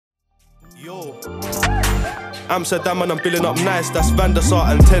Yo, Amsterdam and I'm building up nice. That's Van der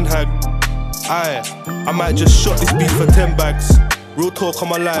Sar and Ten Hag. I might just shot this beat for 10 bags. Real talk on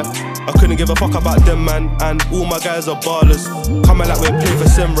my life, I couldn't give a fuck about them, man. And all my guys are ballers. Coming like we're playing for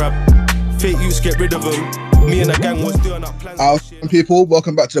Semrap. Fake youths, get rid of them. Me and the gang was doing up plans. Alright, people,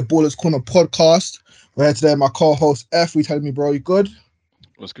 welcome back to the Ballers Corner podcast. We're here today, my co-host F. We telling me, bro, you good?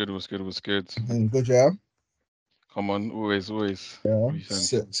 What's good? Good, yeah. Come on, always. Yeah,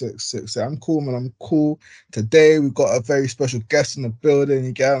 sick. I'm cool, man. I'm cool. Today we've got a very special guest in the building.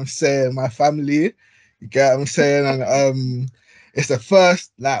 You get what I'm saying? My family. You get what I'm saying? And it's the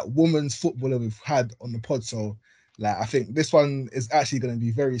first women's footballer we've had on the pod. So I think this one is actually going to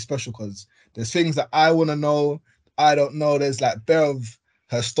be very special because there's things that I want to know. I don't know. There's bare of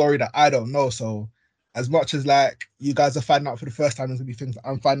her story that I don't know. So as much as you guys are finding out for the first time, there's gonna be things that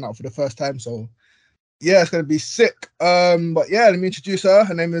I'm finding out for the first time. So yeah, it's gonna be sick. But yeah, let me introduce her.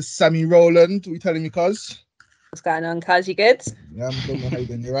 Her name is Sammy Rowland. What are you telling me, cuz? What's going on, cuz? You good? Yeah, I'm good. How you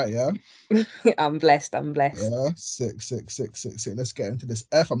doing? You right? Yeah. I'm blessed. Yeah, sick. Let's get into this.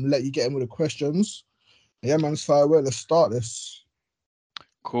 F, I'm gonna let you get in with the questions. Yeah, man, it's fire away. Let's start this.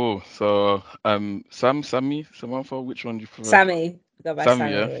 Cool. So, Sammy, Samantha, which one do you prefer? Sammy.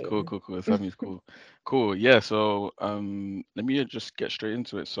 Sammy, yeah. Cool. Sammy's cool. Cool. Yeah. So, let me just get straight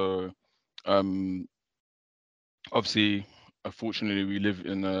into it. So, obviously, unfortunately, we live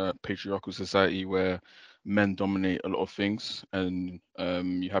in a patriarchal society where men dominate a lot of things, and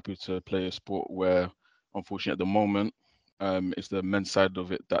you're happy to play a sport where, unfortunately, at the moment, it's the men's side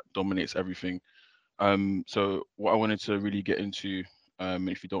of it that dominates everything. So what I wanted to really get into,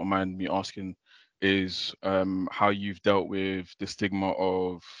 if you don't mind me asking, is how you've dealt with the stigma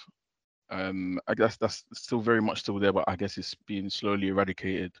of, I guess that's still very much still there, but I guess it's being slowly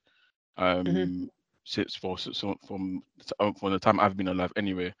eradicated since from the time I've been alive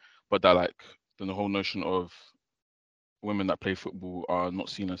anyway. But that the whole notion of women that play football are not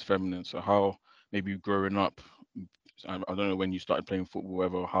seen as feminine. So how maybe growing up, I don't know when you started playing football,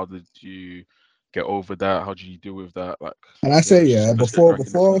 whatever. How did you get over that? How did you deal with that? And I say, let's get cracking.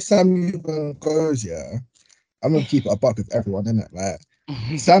 before Sam even goes, I'm gonna keep it a buck with everyone, innit?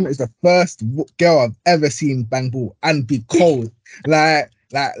 Sam is the first girl I've ever seen bang ball and be cold, live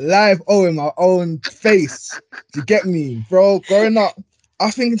in my own face. Do you get me, bro? Growing up, I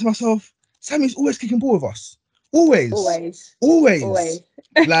was thinking to myself, Sammy's always kicking ball with us. Always. I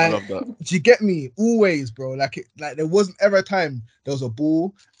love that. Do you get me? Always, bro. There wasn't ever a time there was a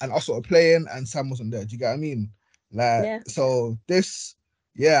ball and us sort of playing and Sam wasn't there. Do you get what I mean? So this,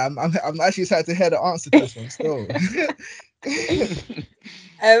 I'm actually excited to hear the answer to this one still.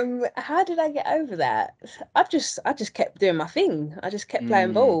 How did I get over that? I just kept doing my thing. I just kept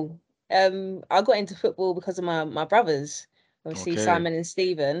playing ball. I got into football because of my brothers. Obviously, Okay. Simon and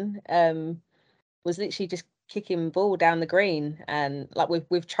Stephen was literally just kicking ball down the green and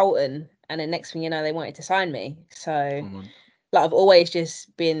with Charlton, and the next thing you know, they wanted to sign me. So I've always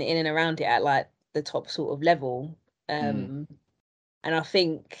just been in and around it at the top sort of level. And I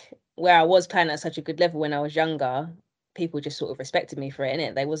think where I was playing at such a good level when I was younger, people just sort of respected me for it,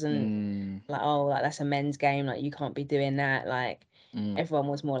 innit? They wasn't that's a men's game, you can't be doing that. Everyone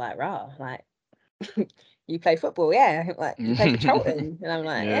was more rah, you play football, yeah, you play for Charlton. And I'm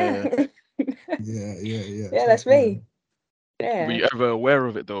yeah. Yeah, that's me. Yeah. Were you ever aware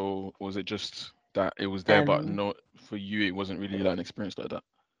of it though, or was it just that it was there, but no, for you it wasn't really an experience like that?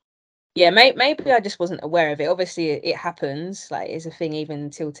 Yeah, maybe I just wasn't aware of it. Obviously, it happens. It's a thing even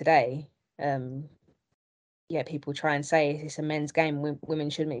till today. People try and say it's a men's game. Women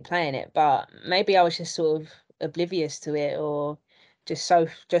shouldn't be playing it, but maybe I was just sort of oblivious to it, or just so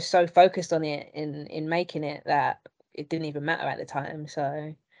focused on it in making it that it didn't even matter at the time.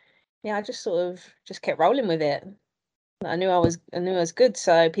 So yeah, I just sort of just kept rolling with it. I knew I was good,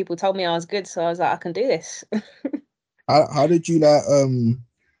 so people told me I was good, so I was like, I can do this. How did you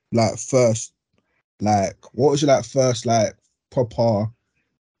first what was your first proper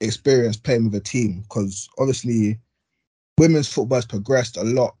experience playing with a team? Because obviously women's football has progressed a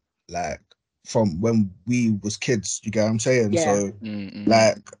lot from when we was kids, you get what I'm saying? Yeah. So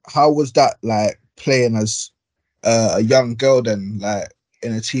how was that playing as a young girl then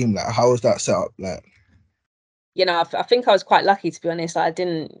in a team? How was that set up? I think I was quite lucky, to be honest. I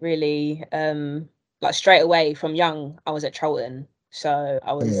didn't really straight away from young I was at Charlton, so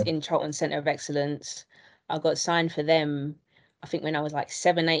I was in Charlton Centre of Excellence. I got signed for them I think when I was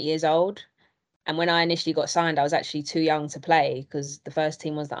 7-8 years old, and when I initially got signed I was actually too young to play because the first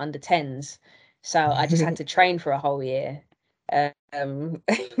team was the under 10s, so I just had to train for a whole year.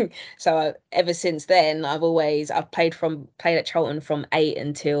 So ever since then, I've played at Charlton from 8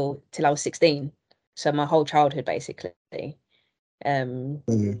 until I was 16. So my whole childhood basically. So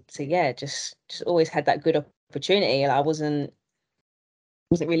yeah, just always had that good opportunity. I wasn't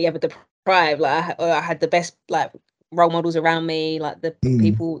really ever deprived. Like I had the best like role models around me. Like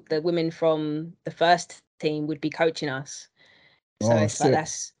the women from the first team would be coaching us. So it's like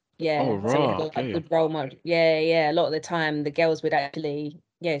that's so we had like a good role model. A lot of the time the girls would actually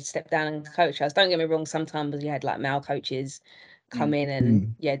step down and coach us. Don't get me wrong, sometimes you had like male coaches come in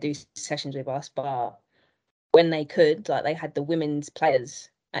and do sessions with us, but when they could, like they had the women's players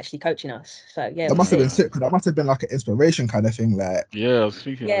actually coaching us. So yeah, that must have been sick. That must have been like an inspiration kind of thing. Like I was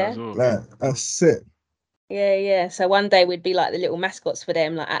thinking that as well. Like that's sick. Yeah. So one day we'd be like the little mascots for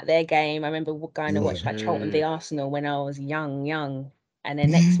them, like at their game. I remember going to watch like Charlton v Arsenal when I was young, and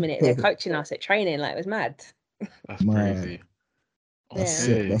then next minute they're coaching us at training. Like it was mad. That's crazy. That's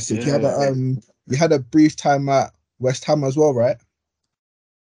sick. That's sick. You had a brief time at West Ham as well, right?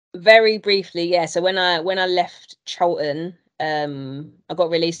 Very briefly, yeah. So when I left Charlton, I got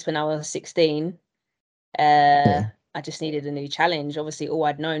released when I was 16. I just needed a new challenge. Obviously, all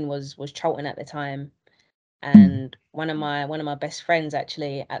I'd known was Charlton at the time. And one of my best friends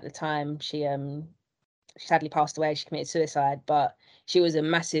actually at the time, she sadly passed away. She committed suicide, but she was a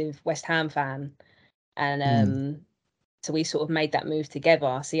massive West Ham fan, and so we sort of made that move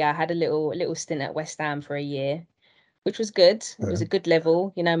together. So yeah, I had a little stint at West Ham for a year, which was good. It was a good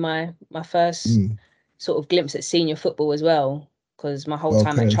level, you know, my first sort of glimpse at senior football as well, because my whole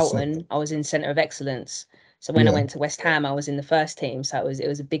time at Charlton, I was in Centre of Excellence. So when I went to West Ham, I was in the first team. So it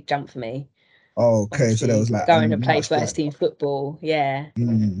was a big jump for me. Oh, okay. Obviously, so there was like going to play first team football,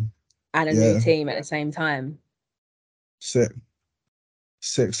 and a new team at the same time. Sick.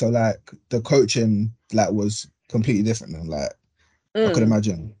 So like the coaching like was completely different then. Like I could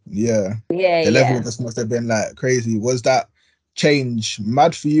imagine. The level of this must have been like crazy. Was that change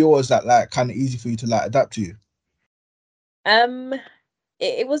mad for you, or was that like kind of easy for you to like adapt to?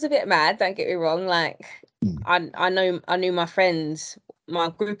 It was a bit mad, don't get me wrong. Like I knew my friends, my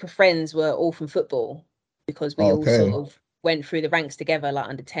group of friends were all from football, because we all sort of went through the ranks together, like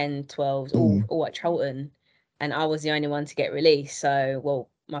under 10, 12s, all at Charlton, and I was the only one to get released. So,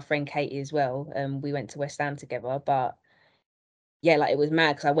 well, my friend Katie as well, we went to West Ham together, but yeah, like it was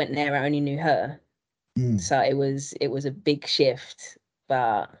mad because I went there, I only knew her. So it was a big shift,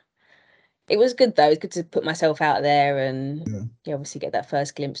 but it was good though. It's good to put myself out there and obviously get that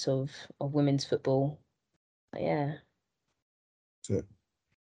first glimpse of women's football. But yeah. And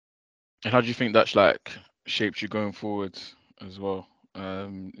how do you think that's like shaped you going forward as well,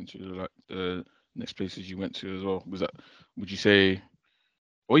 into like the next places you went to as well? Would you say,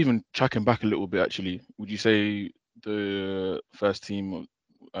 or even tracking back a little bit actually, would you say the first team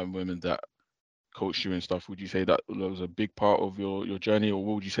of women that coached you and stuff, would you say that was a big part of your journey, or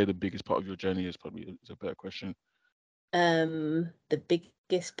what would you say the biggest part of your journey is? Probably is a better question. The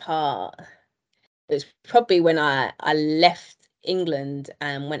biggest part, it was probably when I left England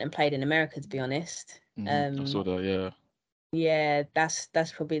and went and played in America, to be honest. I saw that, yeah, that's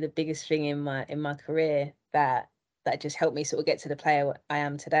probably the biggest thing in my career that just helped me sort of get to the player I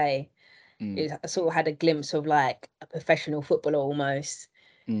am today. I sort of had a glimpse of like a professional footballer almost,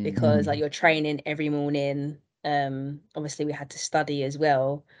 because like you're training every morning. Obviously we had to study as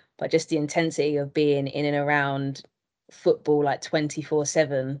well, but just the intensity of being in and around football like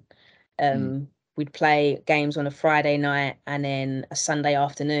 24/7. We'd play games on a Friday night and then a Sunday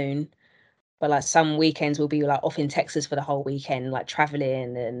afternoon, but like some weekends we'll be like off in Texas for the whole weekend, like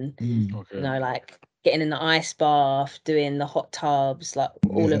traveling and you know, like getting in the ice bath, doing the hot tubs, like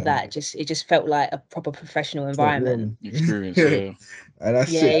all of that. It just felt like a proper professional environment. Experience, and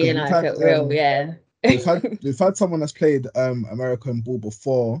that's it. It felt real. We've had someone that's played American ball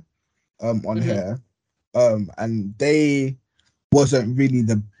before on here, and they wasn't really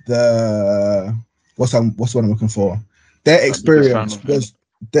the what's what I'm looking for. Their experience was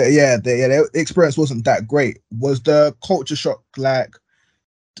their experience wasn't that great. Was the culture shock like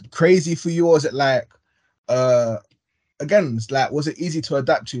crazy for you, or was it like again, it's like, was it easy to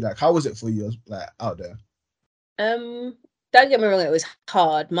adapt to? Like, how was it for you like out there? Don't get me wrong, it was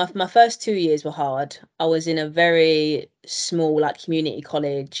hard. My first 2 years were hard. I was in a very small like community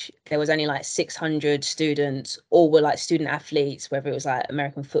college. There was only like 600 students, all were like student athletes, whether it was like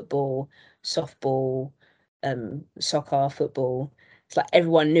American football, softball, soccer, football. It's like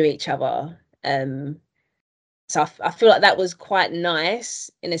everyone knew each other. So I feel like that was quite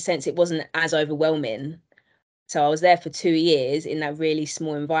nice in a sense. It wasn't as overwhelming. So I was there for 2 years in that really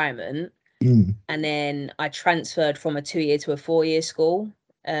small environment. Mm. And then I transferred from a 2-year to a 4-year school.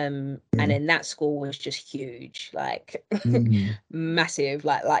 And then that school was just huge, like massive,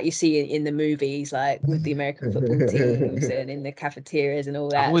 like you see in the movies, like with the American football teams and in the cafeterias and all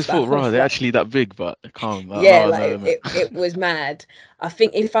that. I always thought, right, they're actually that big, but I can't. Yeah, it was mad. I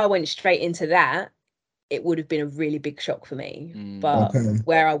think if I went straight into that, it would have been a really big shock for me. But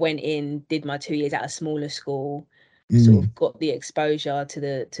where I went in, did my 2 years at a smaller school, sort of got the exposure to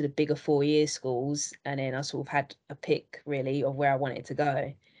the bigger 4-year schools, and then I sort of had a pick really of where I wanted to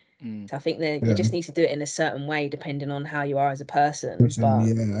go. So I think that you just need to do it in a certain way depending on how you are as a person. But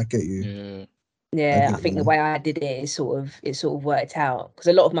yeah, I get you. I think the way I did it is sort of worked out, because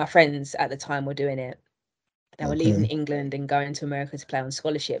a lot of my friends at the time were doing it. They were leaving England and going to America to play on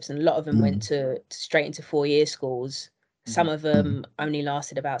scholarships, and a lot of them went to straight into 4-year schools. Some of them only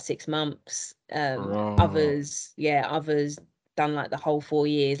lasted about 6 months. Others done like the whole 4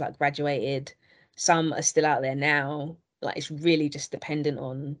 years, like graduated. Some are still out there now. Like, it's really just dependent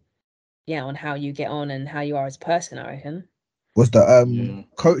on how you get on and how you are as a person, I reckon. Was the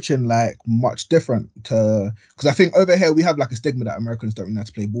coaching like much different to, because I think over here we have like a stigma that Americans don't know how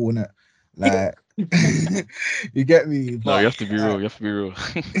to play ball, innit? Like, you get me? But, no, you have to be real. You have to be real.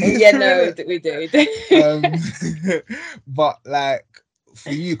 Yeah, no, we do. But like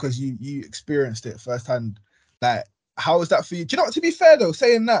for you, because you experienced it firsthand, like how was that for you? Do you know what? To be fair though,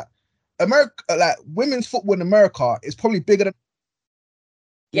 saying that America, like women's football in America, is probably bigger than.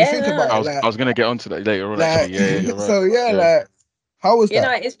 You think about it. I was gonna get onto that later on. Actually, yeah, you're right. So like, how was that? You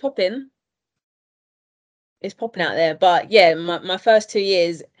know, it's popping. It's popping out there. But yeah, my first 2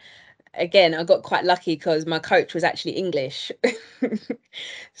 years, again, I got quite lucky because my coach was actually English.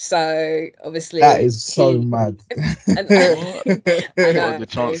 So obviously that is so mad. I know. What are the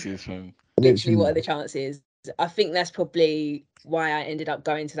chances, man? Literally, what are the chances? I think that's probably why I ended up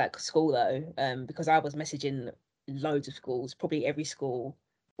going to that school though, because I was messaging loads of schools, probably every school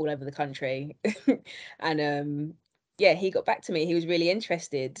all over the country. And he got back to me. He was really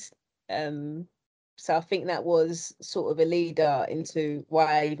interested. So I think that was sort of a leader into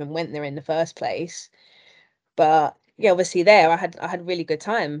why I even went there in the first place. But yeah, obviously there I had a really good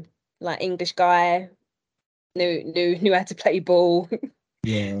time. Like, English guy, knew how to play ball.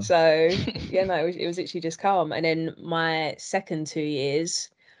 Yeah. So yeah, no, it was literally just calm. And then my second 2 years,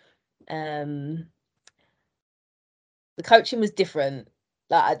 the coaching was different.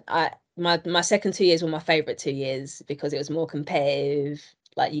 Like, my second 2 years were my favorite 2 years because it was more competitive.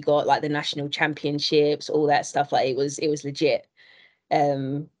 Like, you got like the national championships, all that stuff. Like, it was legit.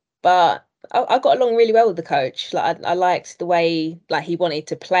 But I got along really well with the coach. Like, I liked the way like he wanted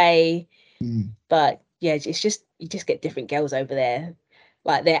to play. But yeah, it's just, you just get different girls over there.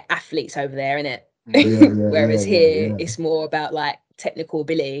 Like, they're athletes over there, innit? Whereas here it's more about like technical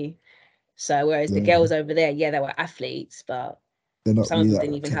ability. So whereas the girls over there, they were athletes, but some of them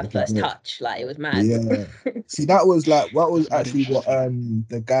didn't even have first touch. Like, it was mad. Yeah. See, that was like what was actually what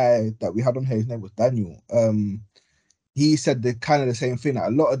the guy that we had on here, his name was Daniel. He said the kind of the same thing. That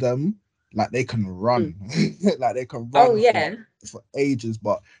a lot of them, like, they can run, like they can run. Oh yeah. For ages,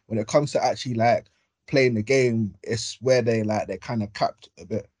 but when it comes to actually like playing the game, it's where they're kind of capped a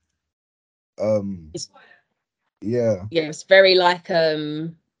bit. Yeah, it's very like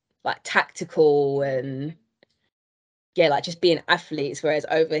tactical and like just being athletes. Whereas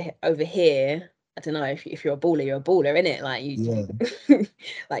over here, I don't know, if you're a baller, you're a baller, innit? Like, you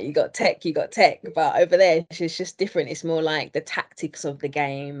like, you got tech. But over there it's just different. It's more like the tactics of the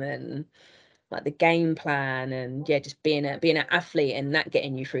game and like the game plan, and just being an athlete and that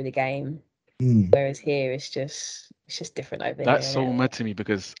getting you through the game. Whereas here it's just different over That's here. so mad to me,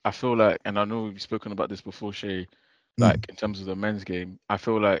 because I feel like, and I know we've spoken about this before, Shay, like in terms of the men's game, I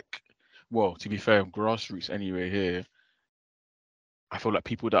feel like, well, to be fair, grassroots anyway here, I feel like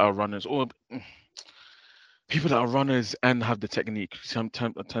people that are runners and have the technique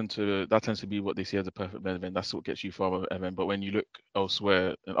tends to be what they see as a perfect men event. That's what gets you far event. But when you look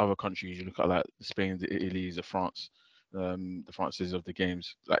elsewhere in other countries, you look at like the Spain, the Italy, the France, the Frances of the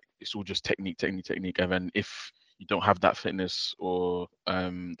games, like, it's all just technique. And then if you don't have that fitness or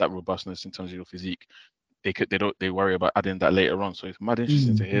that robustness in terms of your physique, they worry about adding that later on. So it's mad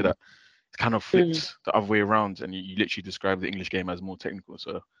interesting to hear that it kind of flips the other way around, and you literally describe the English game as more technical.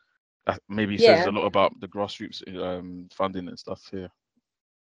 So that maybe says a lot about the grassroots funding and stuff here.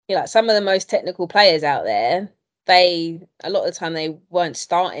 Yeah, like, some of the most technical players out there, a lot of the time they weren't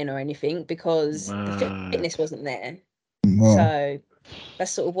starting or anything because the fitness wasn't there. So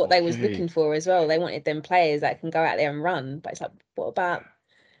that's sort of what they was looking for as well. They wanted them players that can go out there and run. But it's like, what about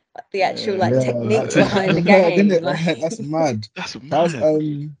the actual technique behind the game? That's mad. That's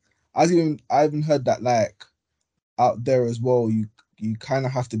mad. I even heard that like out there as well, you kind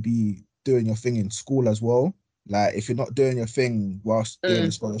of have to be doing your thing in school as well. Like if you're not doing your thing whilst doing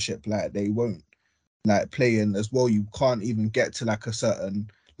the scholarship, like they won't like play in as well. You can't even get to like a certain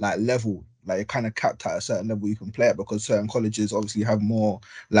like level. Like you're kind of capped at a certain level you can play at, because certain colleges obviously have more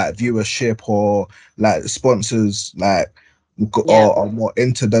like viewership or like sponsors like are more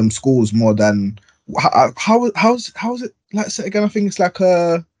into them schools more than how's it like, say again? I think it's like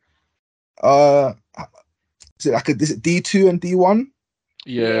uh is it D2 and D1?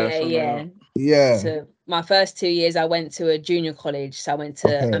 Yeah. So my first 2 years I went to a junior college, so I went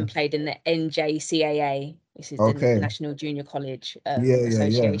to and played in the NJCAA, which is the National Junior College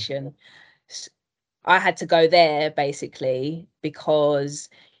Association. I had to go there basically because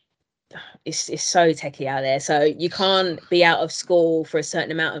it's so techie out there. So you can't be out of school for a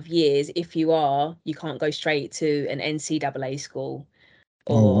certain amount of years. If you are, you can't go straight to an NCAA school,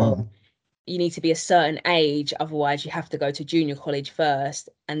 or you need to be a certain age. Otherwise, you have to go to junior college first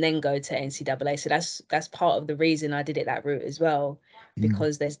and then go to NCAA. So that's part of the reason I did it that route as well,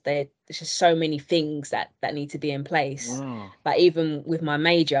 because there's just so many things that need to be in place. Like even with my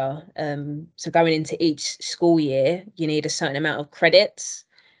major, so going into each school year, you need a certain amount of credits.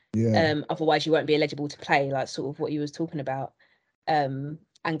 Otherwise you won't be eligible to play, like sort of what you was talking about. And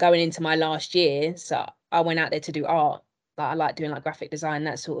going into my last year, so I went out there to do art. Like I like doing like graphic design,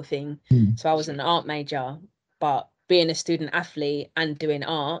 that sort of thing. So I was an art major, but being a student athlete and doing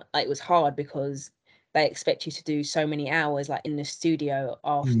art, like it was hard because they expect you to do so many hours like in the studio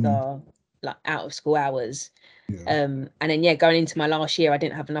after like out of school hours. And then going into my last year, I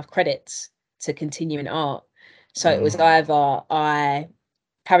didn't have enough credits to continue in art. So it was either I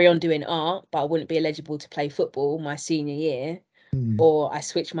carry on doing art, but I wouldn't be eligible to play football my senior year, or I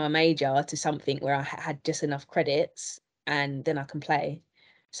switched my major to something where I had just enough credits and then I can play.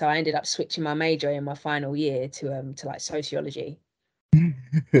 So I ended up switching my major in my final year to like sociology.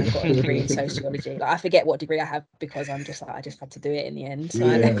 I've got a degree in sociology. Like I forget what degree I have because I'm just like I just had to do it in the end. So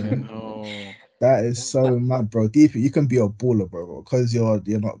that is so mad, bro. Deep, you can be a baller, bro, because you're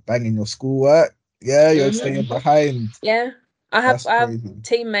not banging your schoolwork. Yeah, you're staying behind. Yeah. I have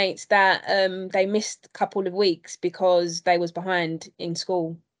teammates that they missed a couple of weeks because they was behind in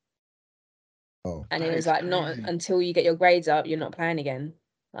school. And it was like, not until you get your grades up, you're not playing again.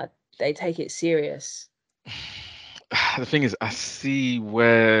 Like they take it serious. The thing is, I see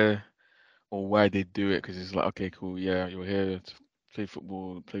where or why they do it, because it's like, okay, cool, yeah, you're here to play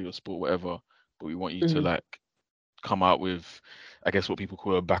football, play your sport, whatever, but we want you to like come out with, I guess, what people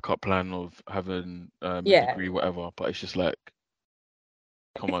call a backup plan of having a degree, whatever. But it's just like,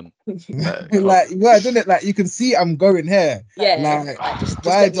 come on, like why didn't it? Like you can see I'm going here. Like just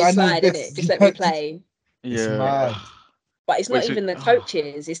let me slide, innit? Just let me play. It's mad. But it's not even the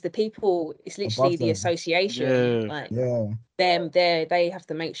coaches, it's the people, it's literally the association. They have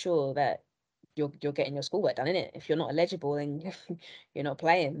to make sure that you're getting your schoolwork done, innit? If you're not eligible, then you're not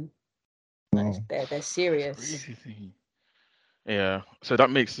playing. Like, they're serious. Yeah, so that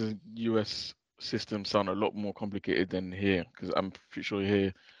makes the US system sound a lot more complicated than here, because I'm pretty sure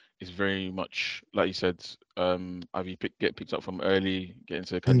here is very much like you said, either you get picked up from early, get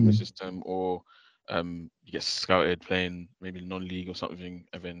into the academy system, or you get scouted playing maybe non-league or something,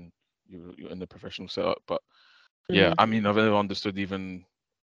 and then you're in the professional setup. But yeah, I mean, I've never understood even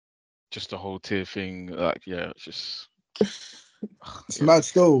just the whole tier thing. Like, yeah, it's just it's mad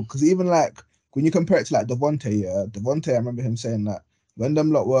still, because even like when you compare it to like Devontae, I remember him saying that when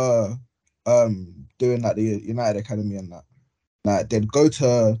them lot were doing like the United Academy and that, like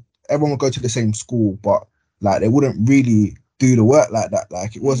everyone would go to the same school, but like they wouldn't really do the work like that.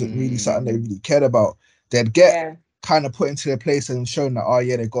 Like it wasn't really something they really cared about. They'd get kind of put into their place and shown that, oh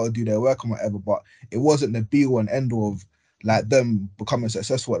yeah, they got to do their work and whatever, but it wasn't the be all and end all of like them becoming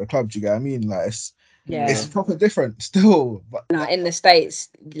successful at the club. Do you get what I mean? Like it's proper different still. But in the States,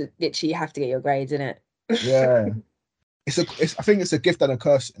 literally you have to get your grades, innit? Yeah. I think it's a gift and a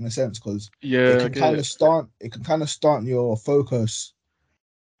curse in a sense, because it can kind of stunt your focus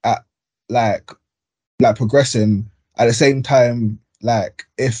at like progressing. At the same time, like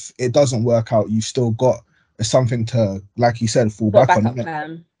if it doesn't work out, you've still got something to, like you said, fall back on.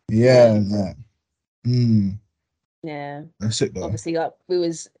 Plan. Yeah. That's it though. Obviously, like we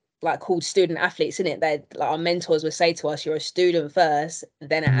was like called student athletes, innit? They like our mentors would say to us, "You're a student first,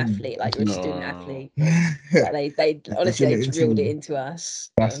 then an athlete. Like you're a student athlete." Like they honestly they drilled it into us.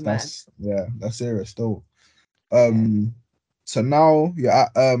 That's serious still. So now you're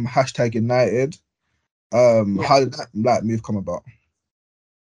at hashtag United. How did that move come about?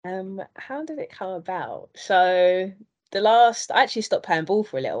 How did it come about? So I actually stopped playing ball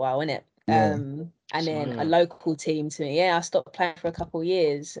for a little while, innit? And then a local team to me, I stopped playing for a couple of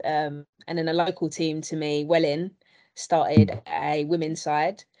years. And then a local team to me, Welling, started a women's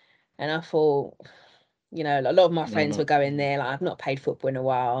side, and I thought, you know, a lot of my friends were going there. Like, I've not played football in a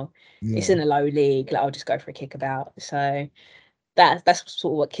while. It's in a low league. Like, I'll just go for a kickabout. So that's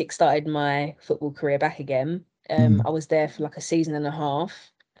sort of what kickstarted my football career back again. I was there for like a season and a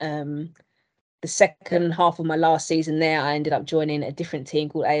half. The second half of my last season there, I ended up joining a different team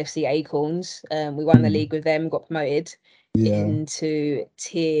called AFC Acorns. We won the league with them, got promoted into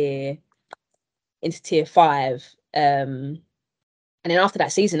tier 5. And then after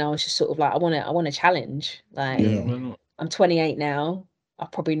that season, I was just sort of like, I want a challenge. Like, I'm 28 now.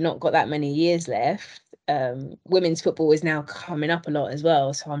 I've probably not got that many years left. Women's football is now coming up a lot as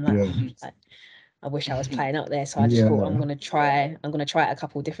well, so I'm like, I wish I was playing up there. So I just thought I'm gonna try a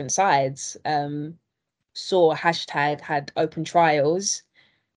couple of different sides. Saw a hashtag had open trials,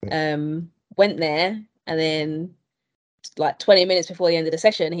 went there, and then like 20 minutes before the end of the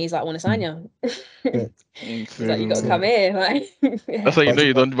session, he's like, I want to sign you. He's like, you got to come here. Like, that's how you know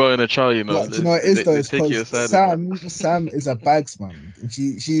you don't vote in a trial, you know. Do you know what it is though? It's because Sam is a bagsman.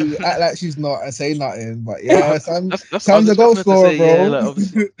 She act like she's not and say nothing, but Sam's a goal scorer, bro. Yeah, like,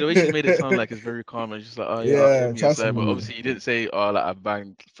 obviously, the way she made it sound like it's very calm and just like, oh yeah, trust me. But obviously you didn't say, oh, like I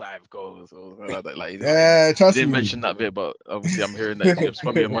banged 5 goals or something like that. Like, trust me. You didn't mention that bit, but obviously I'm hearing that it's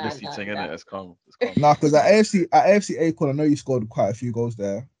probably a modesty thing, isn't it? It's calm. Nah, because at AFC Acorn, I know you scored quite a few goals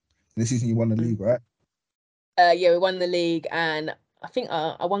there. This season you won the league, right? We won the league, and I think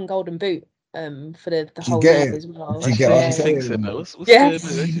I won Golden Boot for the whole league as well. Did you get what I'm saying? What's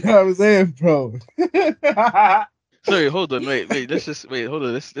you know what I'm saying, bro? Sorry, hold on, wait. Hold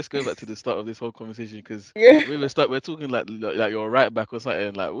on. Let's go back to the start of this whole conversation because we're talking like you're right back or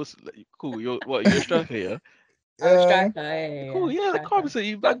something. Like, what's cool? You're a striker, yeah? I'm a striker. Cool, yeah. The comments say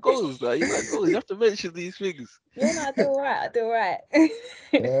you bang goals. Like, you have to mention these things. Yeah, no, I do all right.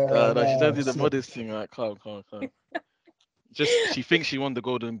 No, she does do the modest thing. Like, calm. Just she thinks she won the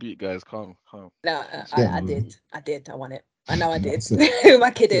Golden Boot, guys. Calm. No, I did. I won it. I know I did. Who am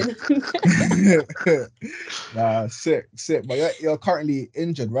I kidding? Nah, sick. But you're currently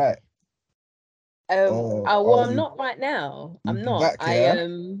injured, right? I'm not right now. I'm not. Back, yeah?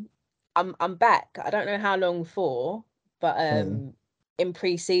 I'm back. I don't know how long for, but in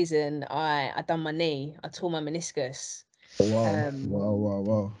pre-season I done my knee. I tore my meniscus.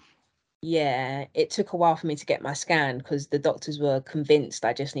 Wow. Yeah, it took a while for me to get my scan because the doctors were convinced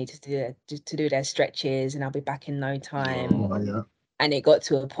I just needed to do their stretches and I'll be back in no time. And it got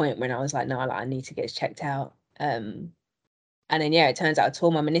to a point when I was like, no, I need to get checked out. And then it turns out I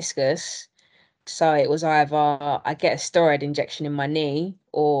tore my meniscus. So it was either I get a steroid injection in my knee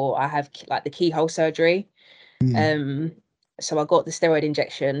or I have like the keyhole surgery. So I got the steroid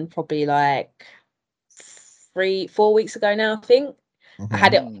injection probably like 4 weeks ago now, I think. I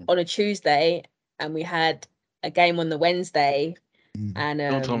had it on a Tuesday and we had a game on the Wednesday. And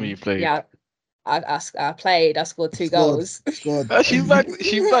don't tell me you played. Yeah, I played. I scored 2 goals. She's back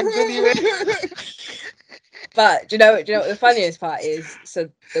anyway. But do you know what the funniest part is? So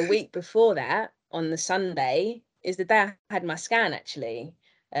the week before that, on the Sunday, is the day I had my scan actually.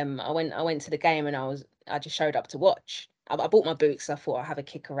 I went to the game and I just showed up to watch. I bought my boots. I thought I'd have a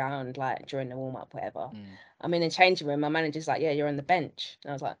kick around like during the warm up, whatever. I'm in the changing room. My manager's like, "Yeah, you're on the bench."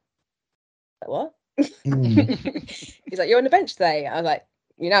 And I was like what? He's like, "You're on the bench today." I was like,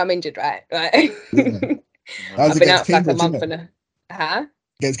 "You know, I'm injured, right?" Like, I've been out for like a month and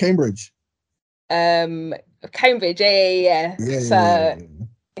against Cambridge. Cambridge, yeah. So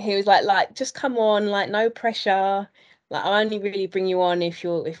he was like, just come on, like no pressure. Like I only really bring you on if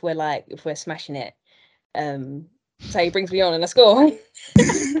we're smashing it. So he brings me on and I score.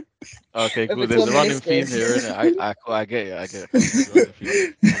 Okay, good. There's a running theme here, isn't it? I get it.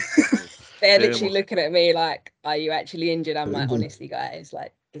 They're literally looking at me like, "Are you actually injured?" I'm like, honestly, guys,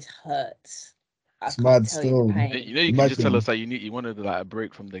 like this hurts. It's mad still. You know, you can just tell us that you wanted like a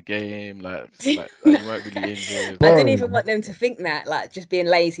break from the game, like you weren't really injured. I didn't even want them to think that, like just being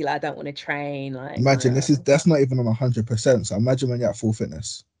lazy, like I don't want to train. Like imagine that's not even on 100%. So imagine when you're at full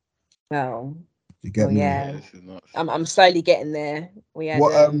fitness. Well, you get me? Yeah, I'm slowly getting there. We had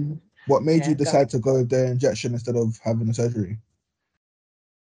what made you decide to go with the injection instead of having the surgery?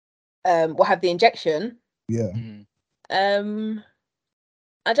 We'll have the injection. Yeah.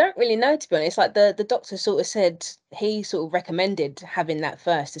 I don't really know, to be honest. Like the doctor sort of said he sort of recommended having that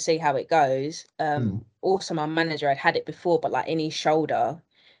first to see how it goes. Also my manager had it before, but like in his shoulder,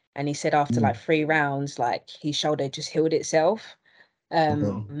 and he said after like 3 rounds, like his shoulder just healed itself.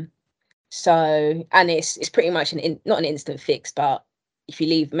 So, and it's pretty much not an instant fix, but if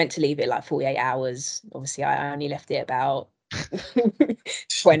you meant to leave it like 48 hours, obviously I only left it about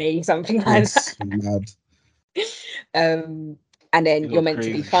 20, something like Yes, mad. that. And then you're meant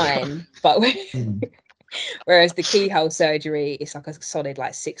to be fine. But whereas the keyhole surgery, it's like a solid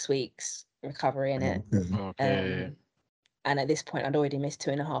like 6 weeks recovery in it. Okay. And at this point, I'd already missed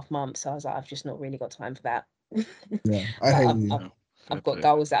 2.5 months. So I was like, I've just not really got time for that. Yeah, I hate you. I've got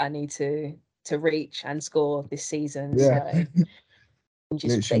goals that I need to reach and score this season. Yeah. So you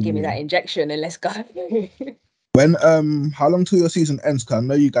just better give me that injection and let's go. When how long till your season ends? Because I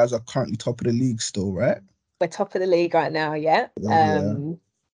know you guys are currently top of the league still, right? We're top of the league right now, yeah.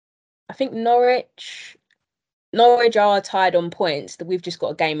 I think Norwich are tied on points. That we've just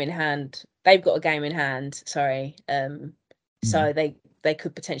got a game in hand. They've got a game in hand. Sorry. So they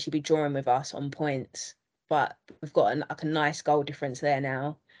could potentially be drawing with us on points, but we've got a nice goal difference there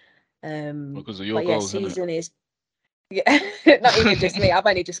now. Because of your goals, season is not even just me. I've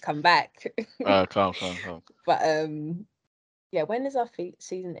only just come back. Calm. But yeah, when does our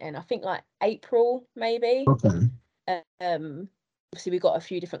season end? I think like April, maybe. Okay. Obviously we got a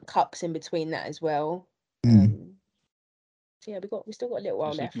few different cups in between that as well. So yeah, we still got a little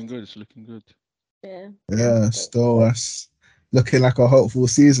while left. It's looking good. Yeah. Still, that's looking like a hopeful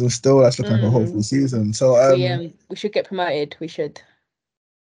season. So we should get promoted. We should.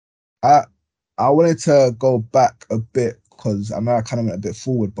 I wanted to go back a bit because I know I kind of went a bit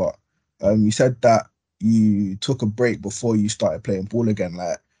forward, but you said that you took a break before you started playing ball again.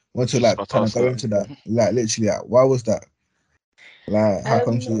 Like, I want to like kind of go into that. Like, literally, like, why was that? Like, how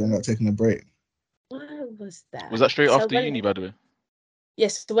come you ended up taking a break? Why was that? Was that straight after uni, by the way?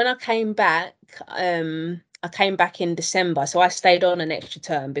 Yes. So when I came back, I came back in December. So I stayed on an extra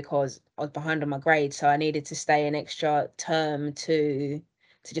term because I was behind on my grades. So I needed to stay an extra term to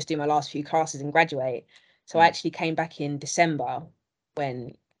just do my last few classes and graduate. So I actually came back in December,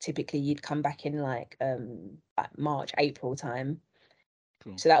 when typically you'd come back in like March, April time.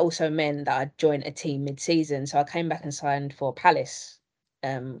 Cool. So that also meant that I joined a team mid-season. So I came back and signed for Palace.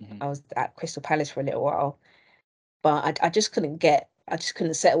 I was at Crystal Palace for a little while, but I just couldn't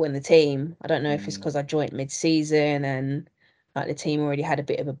settle in the team. I don't know if it's because I joined mid-season and like the team already had a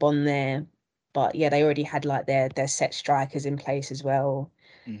bit of a bond there, but yeah, they already had like their set strikers in place as well.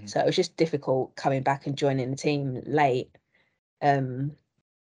 So it was just difficult coming back and joining the team late. So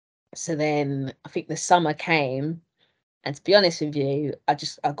then I think the summer came, and to be honest with you, I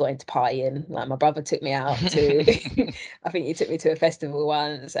got into partying. Like my brother took me out to, I think he took me to a festival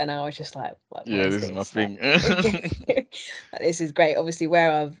once, and I was just like, this is my thing. This is great. Obviously,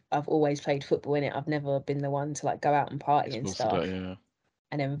 where I've always played football in it, I've never been the one to like go out and party and stuff. And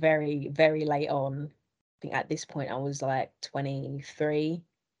then very, very late on, I think at this point I was like 23.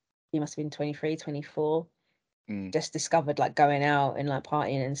 You must have been 23, 24. Just discovered like going out and like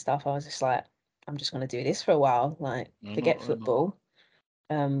partying and stuff. I was just like, I'm just gonna do this for a while, like forget football.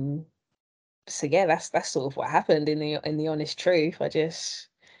 So yeah, that's sort of what happened in the honest truth. I just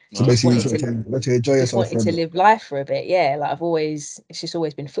wanted to enjoy yourself. Wanted to live life for a bit. Yeah, like it's just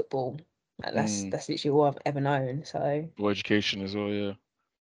always been football. Like that's literally all I've ever known. So education as well, yeah.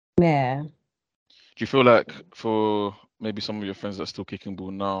 Yeah. Do you feel like for maybe some of your friends that are still kicking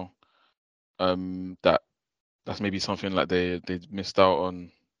ball now, that's maybe something like they missed out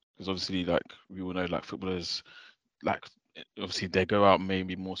on? Because obviously, like we all know, like footballers, like obviously they go out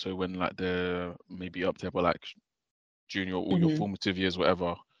maybe more so when like they're maybe up there, but like junior or your formative years,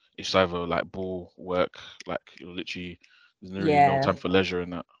 whatever. It's either like ball, work, like you're literally there's really no time for leisure in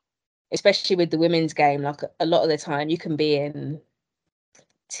that. Especially with the women's game, like a lot of the time you can be in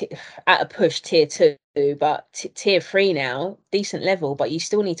at a push tier 2, but tier 3 now, decent level, but you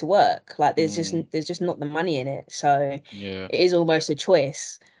still need to work. Like there's just not the money in it. So it is almost a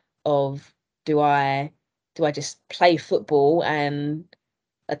choice of do I just play football and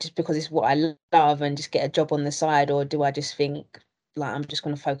just because it's what I love and just get a job on the side, or do I just think like I'm just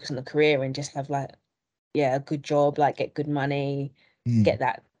going to focus on the career and just have like a good job, like get good money, get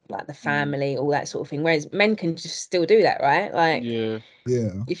that like the family, all that sort of thing. Whereas men can just still do that, right? Like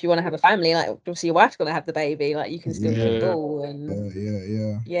if you want to have a family, like obviously your wife's gonna have the baby, like you can still play ball and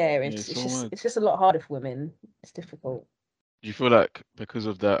it's just a lot harder for women. It's difficult. Do you feel like because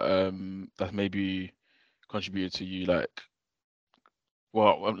of that that maybe contributed to you like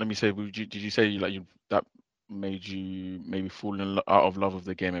let me say did you say like that made you maybe fall out of love of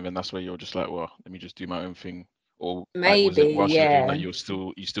the game, and then that's where you're just like, well, let me just do my own thing? Or maybe like, was it whilst you're doing that you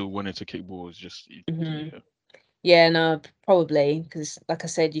still wanted to kick balls, just yeah, no, probably, because like I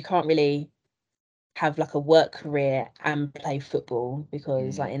said, you can't really have like a work career and play football,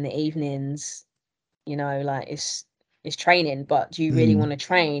 because like in the evenings, you know, like it's training, but do you really want to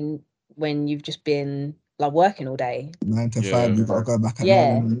train when you've just been like working all day? 9 to 5, you gotta go back at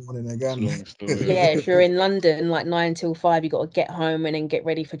 9 in the morning again. Yeah, if you're in London, like 9 till 5, you got to get home and then get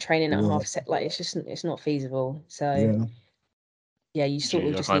ready for training at half set. Like it's not feasible. So yeah, you sort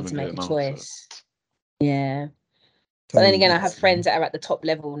of just need to make a choice. So. Yeah. But then again, I have friends that are at the top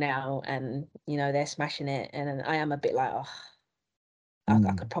level now, and you know they're smashing it, and I am a bit like, I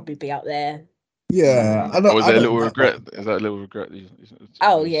could probably be out there. Yeah, I don't. Was that a little regret? Is that a little regret?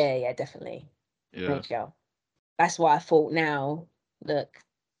 Oh yeah, definitely. Yeah. That's why I thought now. Look,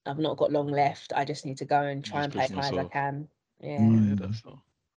 I've not got long left. I just need to go and try and play as high as I can. Yeah.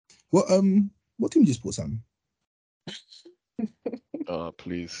 What team do you support, Sam?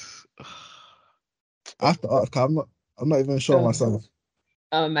 Please. I have to ask. I'm not even sure myself.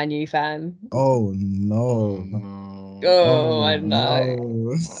 I'm a Man U fan. Oh no. Oh, I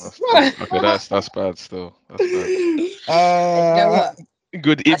know. Okay, that's bad still. That's bad. You know what?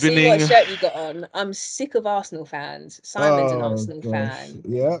 Good evening. I see what shirt you got on. I'm sick of Arsenal fans. Simon's an Arsenal fan.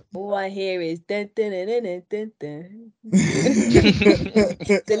 Yeah. All I hear is dun, dun, dun, dun, dun, dun.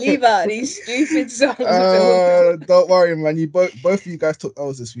 Deliver these stupid songs. Don't worry, man. You both of you guys took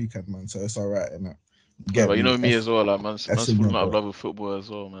L's this weekend, man. So it's all right, innit? Yeah, but you know me as well, like man's falling out of love with football as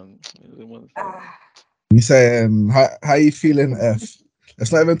well, man. You saying how you feeling, F?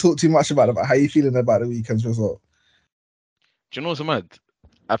 Let's not even talk too much about it, but how you feeling about the weekend's result? Do you know what's mad?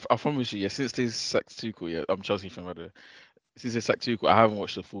 I promise you, since they sacked Tuchel, I'm Chelsea fan, by the way. Since they sacked Tuchel, I haven't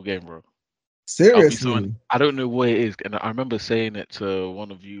watched the full game, bro. Seriously? I don't know what it is, and I remember saying it to one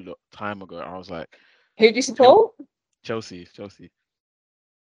of you time ago. And I was like, "Who do you support?" Chelsea.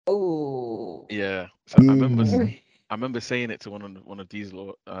 Oh. Yeah. So I remember saying it to one of these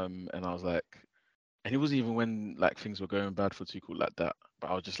lot, and I was like, and it wasn't even when like things were going bad for Tuchel like that, but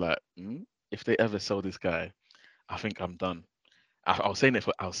I was just like, if they ever sell this guy, I think I'm done. I was saying it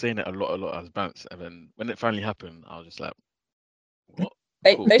a lot as Bants, and then when it finally happened, I was just like, what?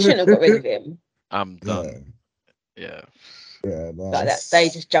 They shouldn't have got rid of him. I'm done. Yeah. Yeah. Like that, they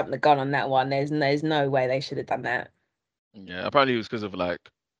just jumped the gun on that one. There's no way they should have done that. Yeah, apparently it was because of like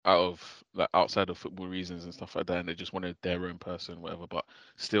outside of football reasons and stuff like that, and they just wanted their own person, whatever. But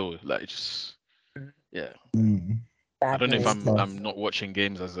still, like, just I don't know if I'm not watching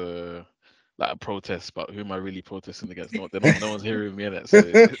games as a protest, but who am I really protesting against? No one's hearing me in it. So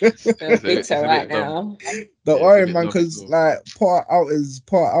it's right now. Don't worry, man, because like part out is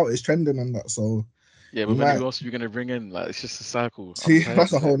trending on that. So yeah, but then who else are you gonna bring in? Like, it's just a cycle. See,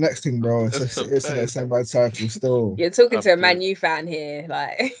 that's the whole next thing, bro. It's the same bad cycle still. You're talking to a Man U fan here,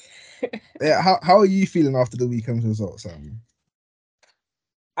 like. Yeah, how are you feeling after the weekend's results, Sam?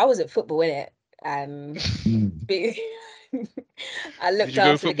 I was at football, innit? I looked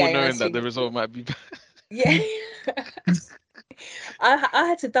after the game knowing that the result might be bad. Yeah. I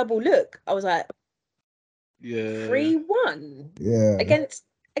had to double look. I was like, 3-1. Yeah. Against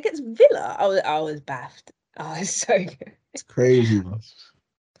Villa. I was baffed. Oh, it's so good. It's crazy.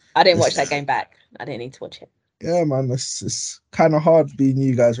 I didn't watch that game back. I didn't need to watch it. Yeah, man, it's kind of hard being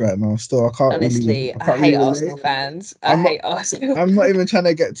you guys right now. Still, I can't. Honestly, I hate Arsenal fans. I hate Arsenal. I'm not even trying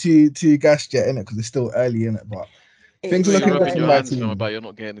to get too gassed yet in it because it's still early in it, but things are looking good for my team. About you're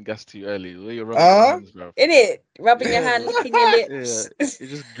not getting gassed too early. You're rubbing your hands, bro. In it, rubbing your hand, licking your lips. Yeah. You're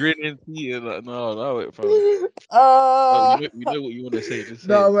just grinning teeth. Like, no, it, bro. You know what you want to say. Just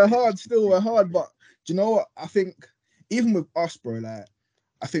say we're hard. But do you know what? I think even with us, bro, like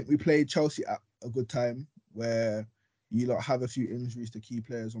I think we played Chelsea at a good time where you like have a few injuries to key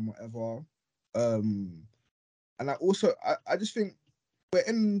players and whatever. And I just think we're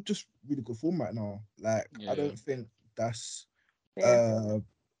in just really good form right now. Like I don't think that's down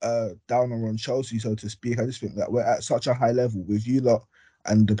on Chelsea, so to speak. I just think that we're at such a high level with you lot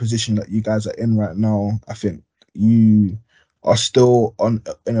and the position that you guys are in right now. I think you are still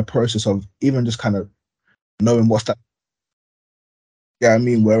in a process of even just kind of knowing what's that. Yeah, I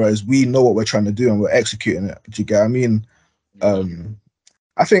mean, whereas we know what we're trying to do and we're executing it. Do you get what I mean?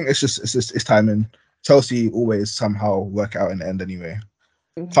 I think it's timing. Chelsea always somehow work out in the end anyway.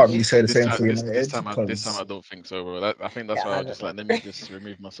 Can't really say the same thing. This time I don't think so, bro. I think that's why I was just like, let me just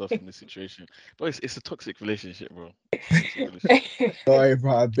remove myself from this situation. But it's a toxic relationship, bro. Sorry,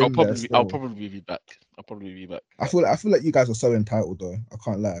 bro. I'll probably be back. I feel like you guys are so entitled, though. I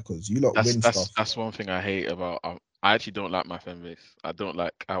can't lie, because you lot win stuff. That's one thing I hate about. I actually don't like my fan base. I don't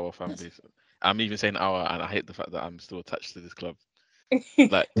like our fan base. I'm even saying our, and I hate the fact that I'm still attached to this club.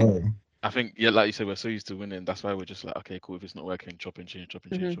 Like, I think, like you said, we're so used to winning. That's why we're just like, okay, cool. If it's not working, chop and change.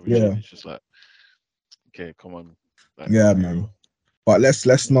 Yeah. It's just like, okay, come on. Like, yeah, man. But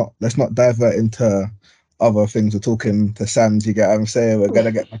let's not divert into other things. We're talking to Sam. Do you get what I'm saying? We're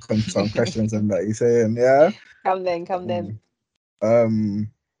gonna get back on some questions and that you saying, yeah. Come then.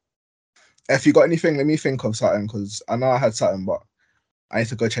 If you got anything, let me think of something because I know I had something, but I need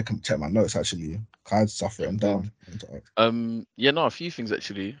to go check my notes actually. I had stuff written down. Yeah, no, a few things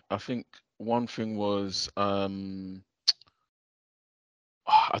actually. I think one thing was I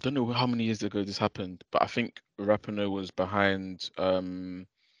don't know how many years ago this happened, but I think Rapinoe was behind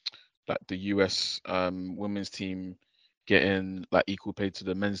like the US women's team getting like equal pay to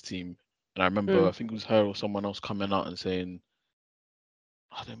the men's team. And I remember I think it was her or someone else coming out and saying,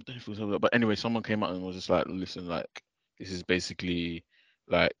 I don't know if it was her, but anyway, someone came out and was just like, listen, like this is basically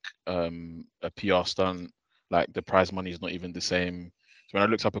like a PR stunt. Like the prize money is not even the same. So when I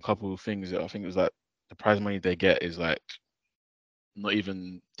looked up a couple of things, I think it was like the prize money they get is like not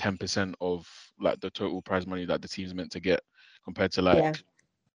even 10% of like the total prize money that the team's meant to get, compared to like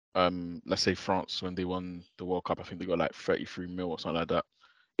let's say France when they won the World Cup. I think they got like 33 mil or something like that.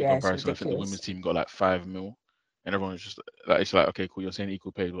 In comparison, I think the women's team got like 5 mil, and everyone's just like, it's like, okay, cool, you're saying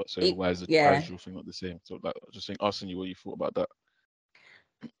equal pay, but so why is the prize draw thing not the same? So like, just think, asking you what you thought about that.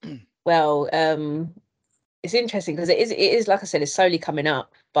 Well, it's interesting because it is like I said, it's slowly coming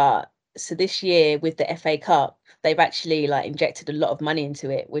up. But so this year with the FA Cup, they've actually like injected a lot of money into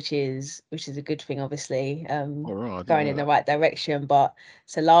it, which is a good thing, obviously. Going in the right direction. But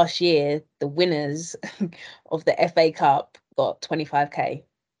so last year, the winners of the FA Cup got 25k.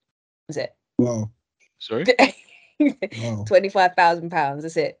 Was it? Wow. Sorry. Wow. £25,000.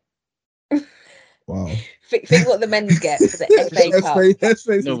 That's it. Wow. Think what the men's get for the FA Cup.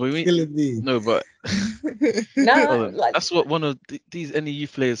 No, but killing me. No, but no, like that's what one of these any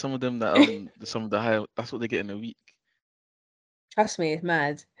youth players, some of them that some of the high, that's what they get in a week. Trust me, it's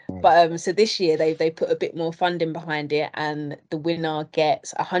mad. But so this year they put a bit more funding behind it, and the winner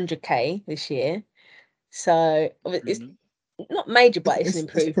gets 100k this year. So it's not major, but it's an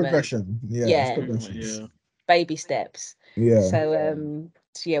improvement. It's progression. Yeah, it's progression. Yeah. Baby steps. Yeah. So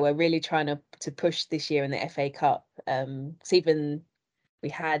yeah, we're really trying to push this year in the FA Cup. So even we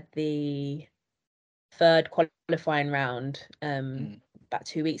had the third qualifying round about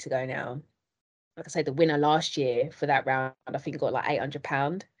 2 weeks ago now. Like I say, the winner last year for that round, I think got like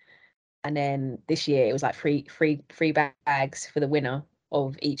 £800, and then this year it was like free bags for the winner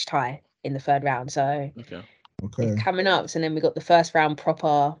of each tie in the third round. So it's coming up. So then we got the first round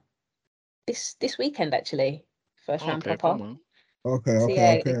proper this weekend actually. First round proper.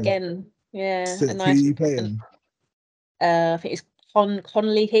 Okay. Again, So, a nice. Who are you playing? I think it's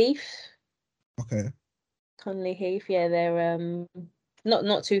Conley Heath. Okay. Conley Heath, yeah, they're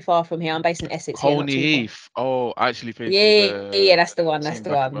not too far from here. I'm based in Essex. Conley Heath. Oh, I actually played yeah, that's the one.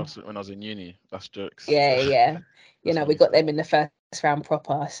 When I was in uni. That's jokes. Yeah. You know, we got them in the first round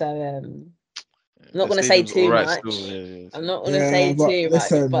proper. So I'm not going to say too much. I'm not going to say too much.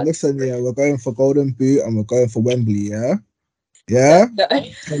 But listen, yeah, we're going for Golden Boot and we're going for Wembley, yeah? Yeah?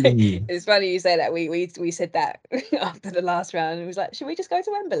 It's funny you say that. We said that after the last round. It was like, should we just go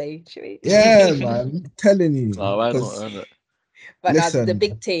to Wembley? Should we? Yeah, man. I'm telling you. Oh, why not? But listen, the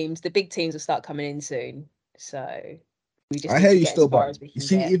big teams will start coming in soon. So we just I hear you still, but you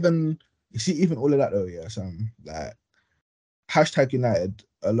see even all of that though, yeah, Sam. Like #United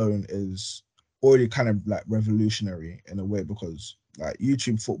alone is already kind of like revolutionary in a way, because like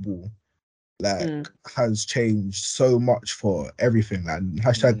YouTube football has changed so much for everything. Like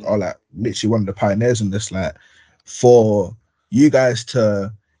 # are like literally one of the pioneers in this. Like for you guys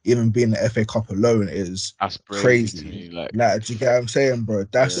to even be in the FA Cup alone is crazy. Like, do you get what I'm saying, bro?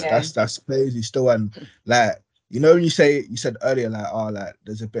 That's crazy still. And like, you know, when you said earlier, like, oh, like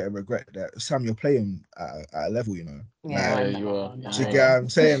there's a bit of regret that Sam, you're playing at a level, you know. Yeah, you are. Do you get what I'm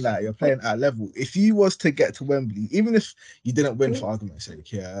saying? Like, you're playing at a level. If you was to get to Wembley, even if you didn't win for argument's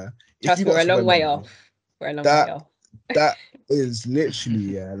sake, yeah. Trust me, we're a long way off. We're a long way off. That is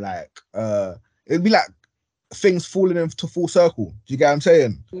literally like it'd be like things falling into full circle. Do you get what I'm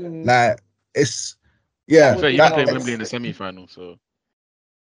saying? Like it's you played Wembley in the semi-final, so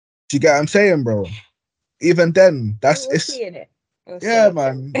do you get what I'm saying, bro? Even then, man.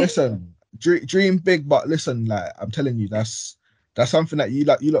 Listen, dream big, but listen, like I'm telling you, that's something that you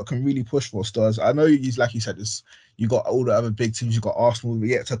lot can really push for, Stars. I know you, like you said, this. You got all the other big teams. You got Arsenal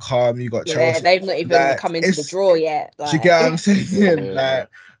yet to come. You got Chelsea. They've not even come into the draw yet. Like, do you get what I'm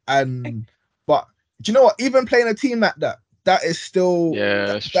saying? But do you know what? Even playing a team like that is still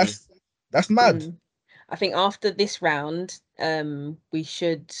that's mad. I think after this round, we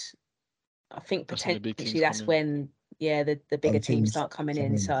should. I think potentially that's when the bigger teams start coming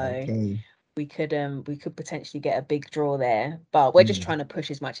in. So we could potentially get a big draw there. But we're just trying to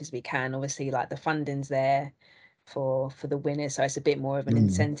push as much as we can. Obviously, like the funding's there for the winners, so it's a bit more of an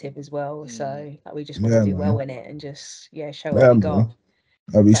incentive as well. So like, we just want to do well in it and just show what we got.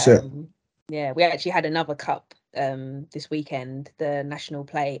 That'd be sick. Yeah, we actually had another cup this weekend, the National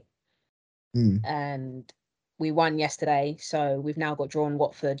Plate, and we won yesterday. So we've now got drawn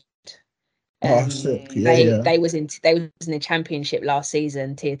Watford. Sick. They was in the Championship last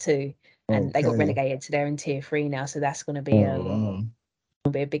season, Tier 2, and they got relegated, so they're in Tier 3 now. So that's going to be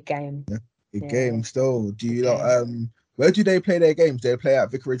a big game. Yeah, big game still. Do you where do they play their games? Do they play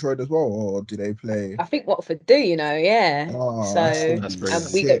at Vicarage Road as well, or do they play? I think Watford do, yeah. So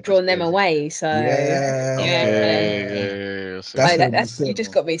we got drawn them away. So that's you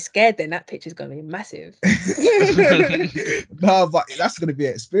just got me scared. Then that picture's gonna be massive. No, but that's gonna be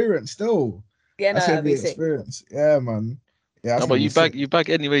an experience still. Yeah, that's gonna be an experience. Yeah, man. Yeah, no, but you back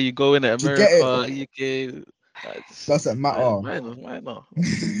anywhere you go in it. America, UK. Doesn't matter. Why not?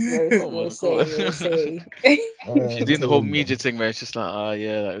 We'll see. She's doing the whole media thing, man. It's just like,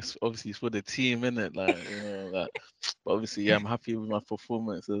 it's obviously it's for the team, innit? Like, but obviously, I'm happy with my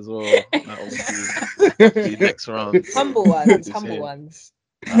performance as well. Like, obviously next round. Humble ones.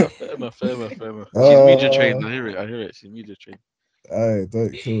 Fair enough. She's media trained. I hear it. She's media trained. Hey,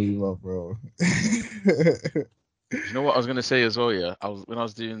 don't kill you, bro. You know what I was gonna say as well? Yeah, when I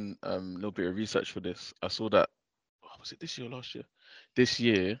was doing a little bit of research for this, I saw that was it this year or last year? This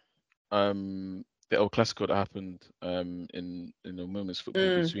year, the El Clasico that happened in the women's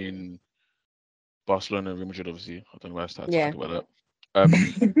football between Barcelona and Real Madrid. Obviously, I don't know why I started talking about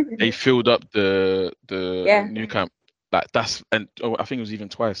that. They filled up the new camp. Like I think it was even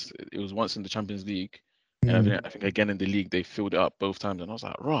twice. It was once in the Champions League, and I think again in the league they filled it up both times. And I was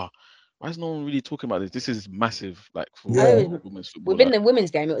like, rah. Why is no one really talking about this? This is massive, like for women's football. Within the women's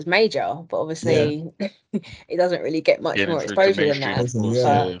game, it was major, but obviously it doesn't really get much more exposure than that.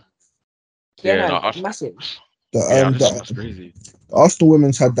 Massive. That's crazy. Arsenal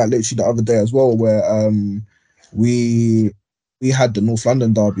women's had that literally the other day as well, where we had the North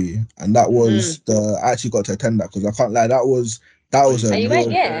London derby, and that was I actually got to attend that because I can't lie, that was a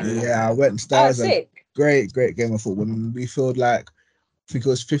I went. That was a great game of football. When we filled like, I think it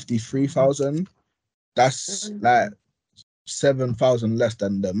was 53,000. That's like 7,000 less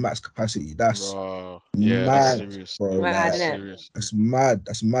than the max capacity. That's mad, that's serious, bro. Mad, that's mad.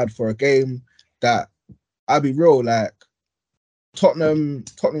 That's mad for a game that, I'll be real, like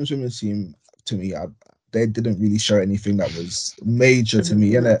Tottenham's women's team, to me, they didn't really show anything that was major to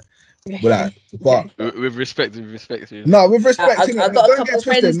me, innit? But with respect. No, with respect. I've got a couple of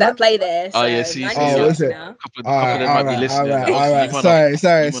friends that play there. So is it? All right.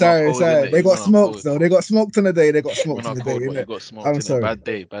 Sorry. They got smoked though. They got smoked on the day. I'm sorry. Bad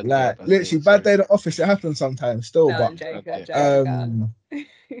day. Literally bad day in the office. It happens sometimes still. But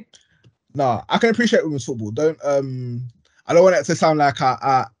no, I can appreciate women's football. Don't I don't want it to sound like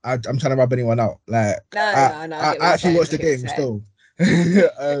I'm trying to rub anyone out. Like I actually watch the game still.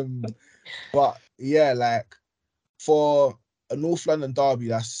 But yeah, like for a North London derby,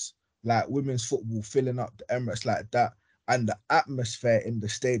 that's like women's football filling up the Emirates like that, and the atmosphere in the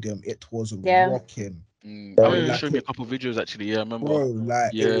stadium, it was rocking. You showed me a couple of videos actually. Yeah, I remember. Bro,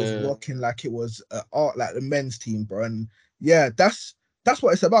 like it was rocking, like it was art, like the men's team, bro. And yeah, that's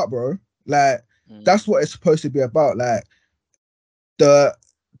what it's about, bro. Like that's what it's supposed to be about. Like the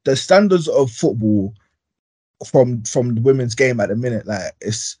standards of football from the women's game at the minute, like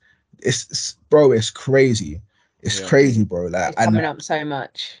it's bro, it's crazy. It's crazy, bro. Like it's coming up so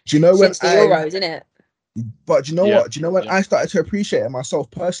much. Do you know since the Euros, isn't it? But do you know what? Do you know when I started to appreciate it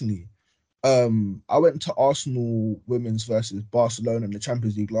myself personally? I went to Arsenal women's versus Barcelona in the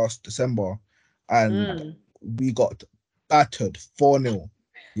Champions League last December, and we got battered 4-0.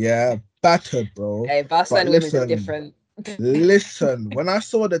 Yeah, battered, bro. Hey, Barcelona women's are different. Listen, when I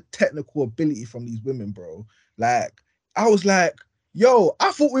saw the technical ability from these women, bro, like I was like, yo,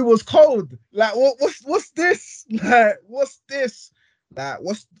 I thought we was cold. Like, what's this? Like, what's this? Like,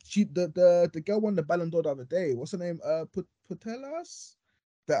 what's she? The girl won the Ballon d'Or the other day. What's her name? Putellas.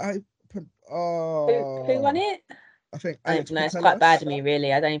 Who won it? I think it's quite bad of me,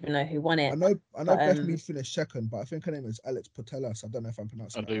 really. I don't even know who won it. I know Beth Mead finished second, but I think her name is Alex Putellas. I don't know if I'm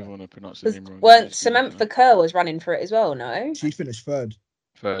pronouncing it. I don't even want to pronounce the name wrong. Weren't Samantha Kerr was running for it as well? No, she finished third.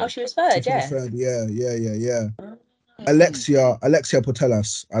 Oh, she was third. Third. Yeah. Alexia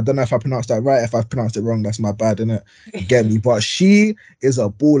Putellas. I don't know if I pronounced that right. If I've pronounced it wrong, that's my bad, innit? You get me? But she is a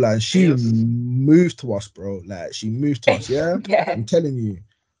baller, and she moved to us, bro. Like, she moved to us, yeah? I'm telling you.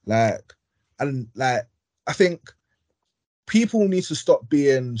 Like, and like, I think people need to stop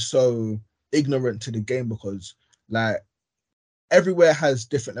being so ignorant to the game, because like everywhere has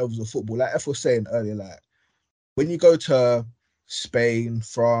different levels of football. Like F was saying earlier, like when you go to Spain,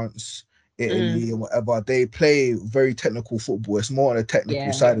 France, Italy, and whatever, they play very technical football. It's more on the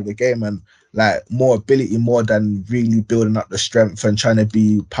technical side of the game, and like more ability, more than really building up the strength and trying to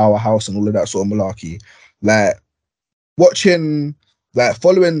be powerhouse and all of that sort of malarkey. Like watching, like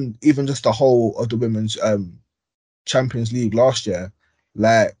following even just the whole of the women's Champions League last year,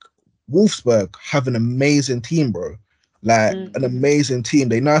 like Wolfsburg have an amazing team, bro. Like an amazing team.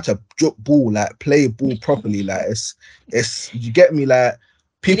 They know how to drop ball, like play ball properly. Like it's you get me, like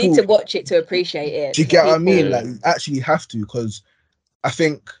people, you need to watch it to appreciate it. Do you get what I mean? Like you actually have to, because I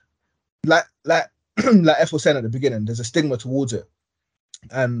think like like F was saying at the beginning, there's a stigma towards it.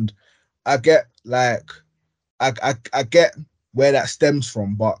 And I get like I get where that stems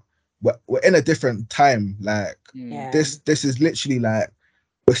from, but we're in a different time. Like this is literally like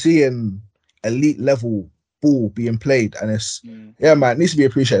we're seeing elite level ball being played, and it's man, it needs to be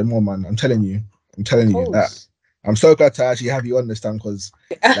appreciated more, man. I'm telling you that. I'm so glad to actually have you on this time, because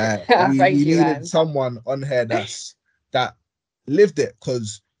like, we needed someone on here that lived it,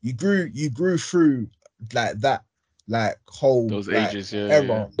 because you grew through like that, like whole those like, ages,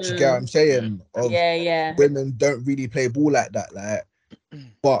 era. Do you get what I'm saying? Of women don't really play ball like that, like.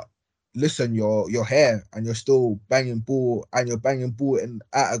 But listen, you're here and you're still banging ball, and you're banging ball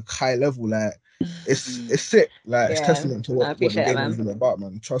at a high level. Like it's sick. Like it's testament to what the game is all about,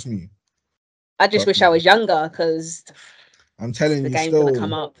 man. Trust me. I just wish I was younger, because I'm telling the you, game's still gonna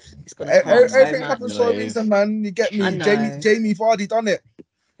come up. It's gonna come up everything happens for a reason, man. You get me? Jamie Vardy done it.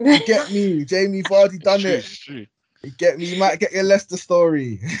 You get me? Jamie Vardy done it. True. You get me? You might get your Leicester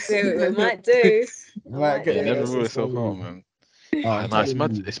story. We might do. You might get your never Leicester rule yourself story. out, man.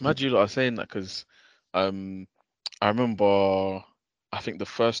 It's mad you lot are saying that, because I remember, I think the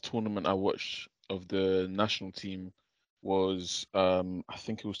first tournament I watched of the national team was I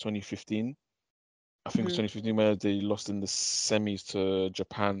think it was 2015. I think it was 2015 where they lost in the semis to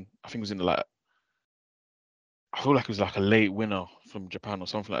Japan. I think it was in I feel like it was like a late winner from Japan or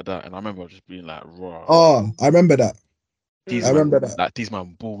something like that. And I remember just being like, raw. Oh, I remember that. Like these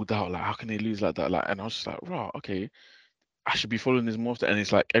man balled out. Like, how can they lose like that? Like, and I was just like, raw, okay. I should be following this more often. And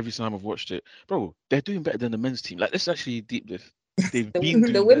it's like every time I've watched it, bro, they're doing better than the men's team. Like, let's actually deep this. They've been doing the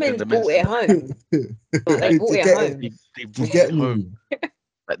better than women's the men's brought it home. They brought it home. They brought it home.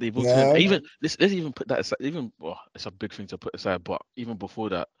 Like they brought it. Even let's even put that aside. Even it's a big thing to put aside. But even before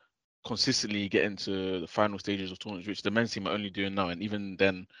that, consistently getting to the final stages of tournaments, which the men's team are only doing now, and even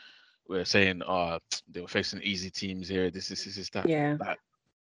then, we're saying, they were facing easy teams here. This is that. Yeah. Like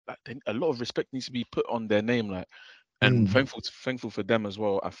a lot of respect needs to be put on their name. Like, and thankful for them as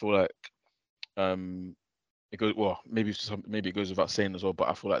well. I feel like, it goes maybe it goes without saying as well, but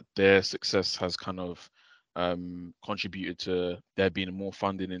I feel like their success has kind of contributed to there being more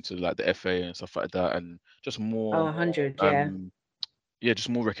funding into like the FA and stuff like that, and just more 100 just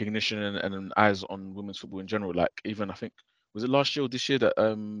more recognition and eyes on women's football in general. Like, even I think, was it last year or this year that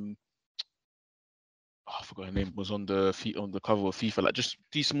I forgot her name, was on the cover of FIFA. Like, just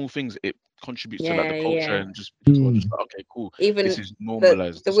these small things, it contributes to like the culture and just people are just like, okay, cool. Even this is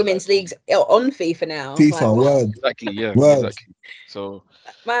normalized. The women's leagues on FIFA now. Word. Exactly, yeah. Word. Exactly. So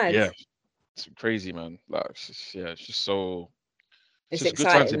mad. Yeah, it's crazy, man. Like, it's just so. It's just a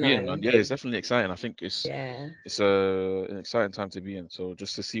good time to be in, man. Yeah, it's definitely exciting. I think it's an exciting time to be in. So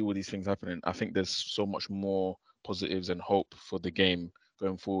just to see all these things happening, I think there's so much more positives and hope for the game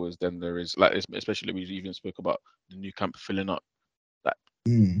going forwards than there is. Like, especially we even spoke about the new camp filling up. Like,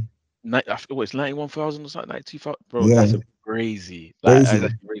 it's 91,000 or something, 92,000. Bro, that's crazy. Like,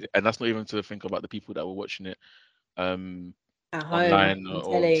 that's crazy. And that's not even to think about the people that were watching it at online home,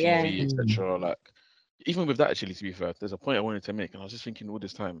 or on TV, etc. Like, even with that, actually, to be fair, there's a point I wanted to make, and I was just thinking all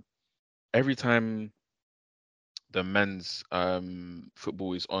this time. Every time the men's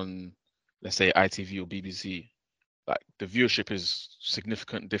football is on, let's say ITV or BBC, like the viewership is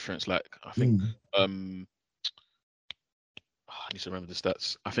significant difference. Like, I think I need to remember the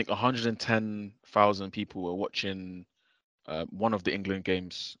stats. I think 110,000 people were watching one of the England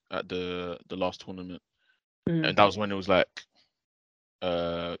games at the last tournament, and that was when it was like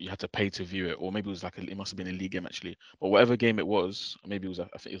you had to pay to view it, or maybe it was like it must have been a league game actually. But whatever game it was, maybe it was I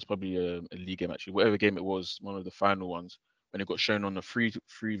think it was probably a league game actually. Whatever game it was, one of the final ones, when it got shown on the free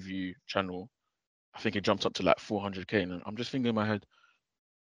view channel, I think it jumped up to like 400k. And I'm just thinking in my head,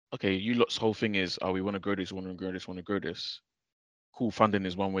 okay, you lot's whole thing is, we want to grow this, want to grow this, want to grow this. Cool, funding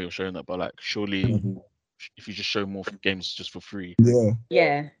is one way of showing that, but like, surely if you just show more games just for free, they're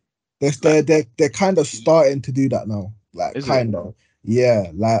kind of starting to do that now. Like, kind of.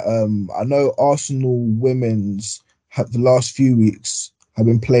 Yeah, like I know Arsenal women's have the last few weeks have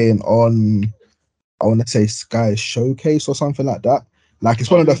been playing on, I want to say Sky Showcase or something like that. Like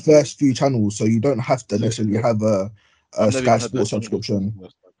it's one of the first few channels, so you don't have to necessarily have a I've never Sky even had that Sports channel before.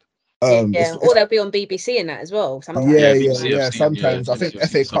 subscription. Yeah, or they'll be on BBC and that as well sometimes. Yeah, BBC I've seen, sometimes I think BBC I've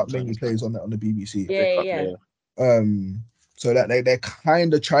seen FA Cup mainly sometimes. plays on the BBC. Yeah. So that they're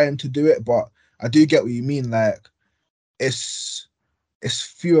kind of trying to do it, but I do get what you mean. Like it's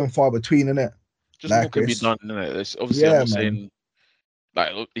few and far between, isn't it? Just more can be done, innit? It's obviously I'm not saying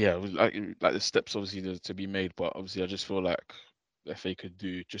like like the steps obviously to be made, but obviously I just feel like the FA could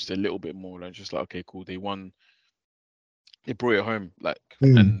do just a little bit more. Like just like, okay, cool, they won, they brought it home, like,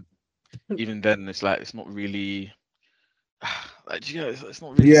 and even then it's like it's not really like, you know, it's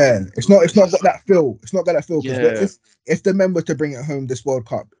not really it's not got that feel. It's not got that feel because if the member to bring it home this World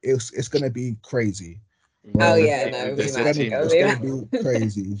Cup, it's gonna be crazy. Oh yeah, no, it's gonna be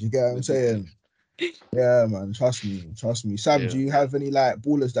crazy. You get what I'm saying? Yeah, man. Trust me. Sam, do you have any like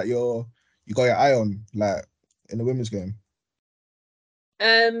ballers that you got your eye on like in the women's game?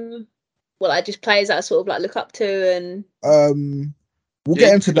 Well, like just players that I sort of like look up to, and we'll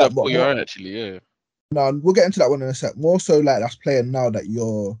get into that. But you're actually, no, we'll get into that one in a sec. More so like that's playing now that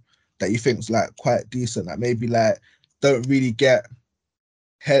you think's like quite decent, that maybe like don't really get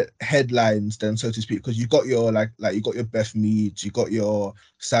headlines then, so to speak, because you got your like you got your Beth Meads, you got your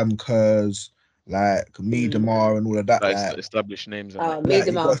Sam Kerrs, like Miedemar and all of that, like established names.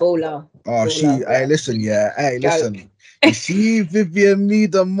 Miedemar, baller. Hey, listen. You see Vivianne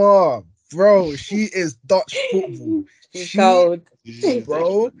Miedemar, bro, she is Dutch football.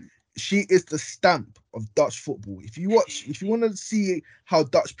 Bro, she is the stamp of Dutch football. If you want to see how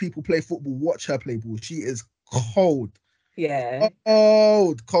Dutch people play football, watch her play ball. She is cold. Yeah.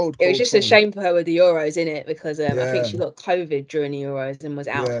 Cold. It was just a shame for her with the Euros, innit? Because I think she got COVID during the Euros and was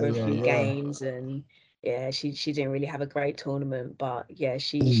out for a few games, and she didn't really have a great tournament. But yeah,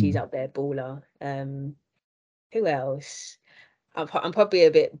 she's up there, baller. Who else? I'm probably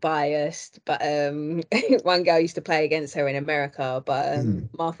a bit biased, but one girl used to play against her in America, but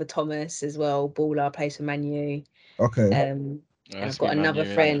Martha Thomas as well, baller, plays for Man U. Okay. And I've got another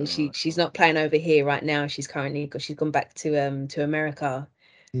friend. She's not playing over here right now. She's gone back to America.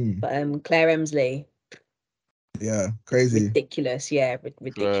 But Claire Emsley. Yeah, crazy. Ridiculous. Yeah,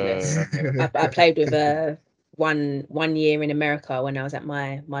 ridiculous. I played with her one year in America when I was at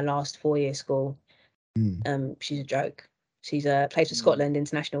my last 4-year school. She's a joke. She's plays for Scotland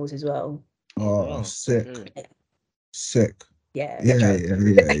internationals as well. Oh, sick. Yeah. Sick. Yeah.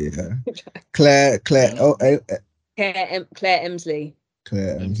 Claire. Claire Emsley.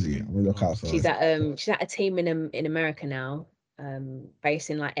 Claire Emsley. I'm gonna look out for her. She's at a team in America now,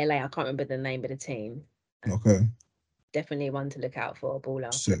 based in like LA. I can't remember the name of the team. Okay. Definitely one to look out for,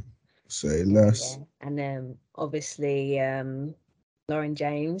 baller. Sick. Say less. Yeah. And obviously Lauren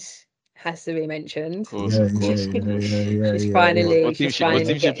James has to be mentioned. Of course. She's finally. What team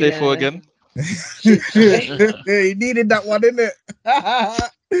she play for again? He needed that one, innit?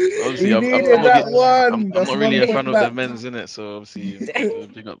 Obviously, I'm not really a fan of the men's, innit? So obviously,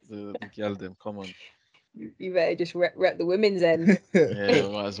 pick up the gal them. Come on. You better just rep the women's end. Yeah,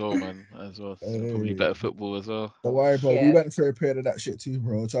 might as well, man. Might as well. Probably better football as well. Don't worry, bro. We went through a period of that shit too,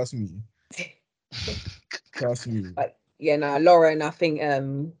 bro. Trust me. But yeah, no, Lauren, I think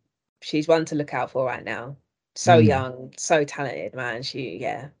she's one to look out for right now. So young, so talented, man.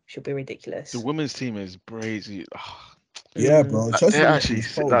 She'll be ridiculous. The women's team is crazy. Yeah, bro. They're actually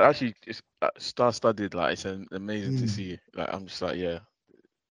it's star-studded. Like, it's amazing to see. Like, I'm just like,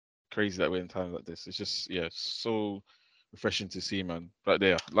 crazy that we're in times like this. It's just so refreshing to see, man. But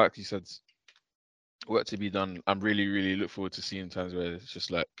there, like you said, work to be done. I'm really look forward to seeing times where it's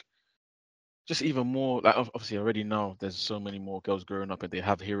just like, just even more. Like, obviously already now, there's so many more girls growing up and they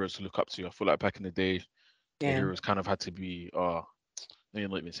have heroes to look up to. I feel like back in the day, the heroes kind of had to be maybe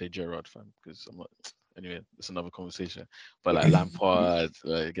not even say Gerrard, fan, because I'm not. Anyway, it's another conversation. But like Lampard,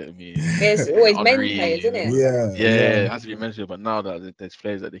 get me. It's always men players, isn't it? Yeah, it has to be mentioned. But now that there's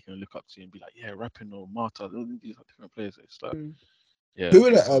players that they can look up to and be like, Rapping or Marta, these are different players. It's like, Who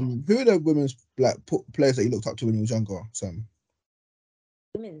are the women's like players that you looked up to when you was younger, Sam?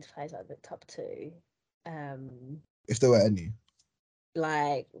 Women's players I looked up to, if there were any.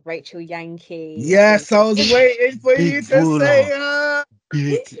 Like Rachel Yankee. Yes, I was waiting for you to say her.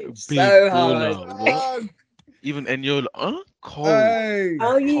 Big so hard. Even Eniola, cold. Hey.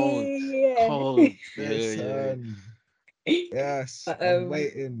 Oh yeah. Cold. Yes. I'm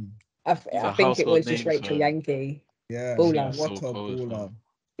waiting. I think it was just Rachel Yankee. Yeah. Baller. What a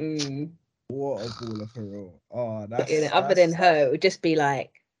baller. What a baller for real. Oh, Other than her, it would just be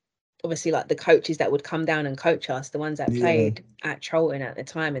like, obviously, like the coaches that would come down and coach us, the ones that played at Charlton at the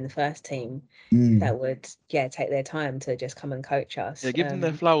time in the first team, that would take their time to just come and coach us. Yeah, give them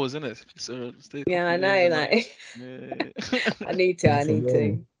their flowers, innit? So I know, like I need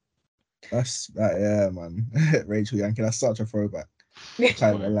to. That's that, yeah, man. Rachel Yankee, that's such a throwback.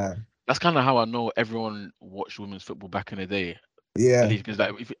 Can't lie. That's kind of how I know everyone watched women's football back in the day. Yeah, at least because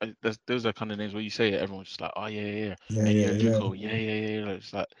like those are kind of names where you say it, everyone's just like, oh yeah. Luko, yeah.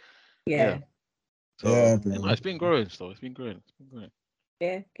 It's like So it's been growing still. It's been growing.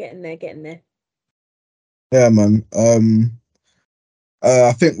 Yeah, getting there. Yeah, man.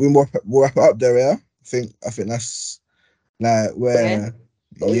 I think we'll wrap it up there. Yeah, I think that's like where.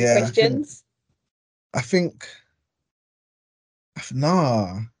 Got all your questions? I think.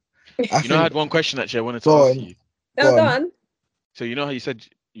 Nah. I had one question actually I wanted to ask you. Go on. So you know how you said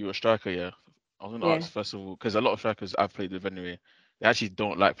you were a striker, yeah? I was gonna ask first of all, because a lot of strikers I've played with anyway, they actually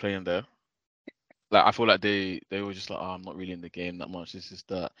don't like playing there. Like I feel like they were just like, oh, I'm not really in the game that much. This is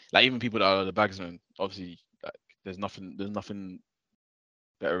that. Like even people that are the bagsmen, obviously, like there's nothing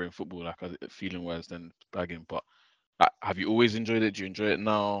better in football, like feeling wise than bagging. But like, have you always enjoyed it? Do you enjoy it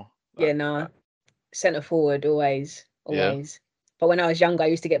now? Like, centre forward always. Yeah. But when I was younger, I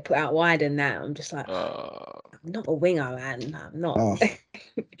used to get put out wide and that. I'm just like, I'm not a winger, man. I'm not.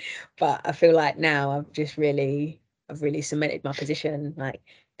 But I feel like now I've really cemented my position. Like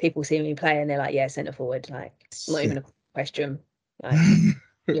people see me play and they're like, yeah, centre forward. Like not even a question. Like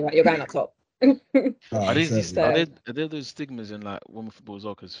you're going up top. Are there those stigmas in like women football as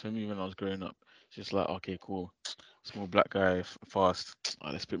well? Because for me, when I was growing up, it's just like, okay, cool, small black guy, fast.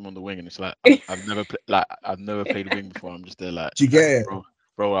 Let's put him on the wing, and it's like I've never played wing before. I'm just there like, do you get it,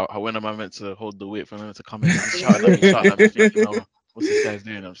 bro? When am I meant to hold the whip? When am I meant to come in? And shouting at me, thinking, oh, what's this guy's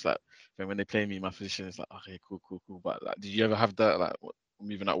doing? I'm just like, when they play me, my position is like, okay, cool. But like, did you ever have that like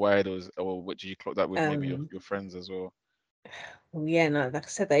moving out wide, or what? Did you clock that with maybe your friends as well? Well, yeah, no, like I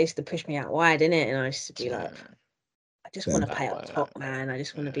said, they used to push me out wide, innit? And I used to be like, I just want to play up top, man. I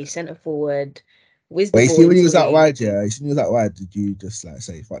just want to be centre forward. Wait, you see when you was out wide, did you just like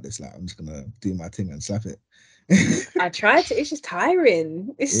say, fuck this, like I'm just gonna do my thing and slap it? I tried to. It's just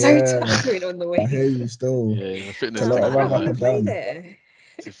tiring. It's so tiring on the way. I hear you still. Yeah, the fitness thing. I don't want to play there.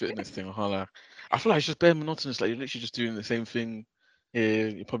 It's a fitness thing. I feel like it's just bare monotonous. Like you're literally just doing the same thing. Yeah,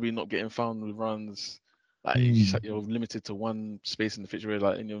 you're probably not getting found with runs. Like you're limited to one space in the pitch where,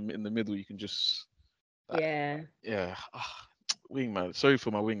 like in the middle, you can just. Like, yeah. Wing man. Sorry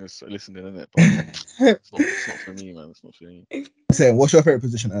for my wingers listening, innit? But it's not for me, man. It's not for me. Say, what's your favorite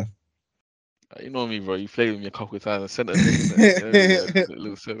position, F? You know me, bro. You played with me a couple of times. Centre mid,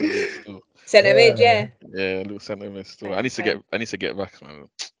 little centre mid still. Centre mid, yeah. Yeah, a little centre mid still. I need to get back, man.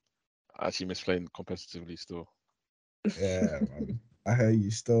 I actually miss playing competitively still. Yeah, man. I hear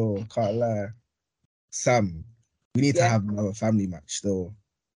you still. Can't lie. Sam, we need to have another family match still.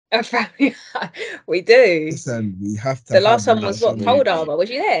 A family? We do. Listen, we have to. The last one was what? Cold Harbour. Was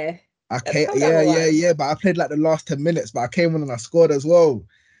you there? I came. Yeah. But I played like the last 10 minutes. But I came on and I scored as well.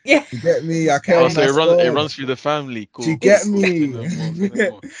 Yeah. You get me? I came. So it runs through the family. Cool. Do you get me?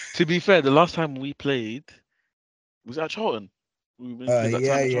 To be fair, the last time we played was at Charlton. We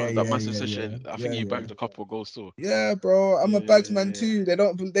played that massive session. I think you bagged a couple of goals too. Yeah, bro. I'm a bagsman too. They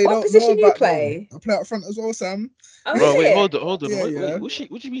don't what know position about you play? I play up front as well, Sam. Oh, bro, wait, hold on. Yeah. What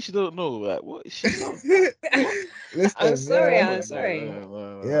do you mean she don't know? Like, what is she? Listen, I'm sorry.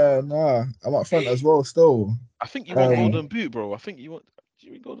 Yeah, nah. I'm up front as well still. I think you want golden boot, bro. I think you want. Do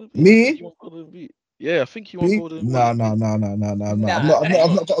you want golden boot? Me? You want golden boot? Yeah, I think you want golden boot. No. I've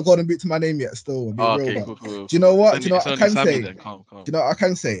not got a golden boot to my name yet. Still, cool. Do you know what? Do you know what I can say? Do you know what I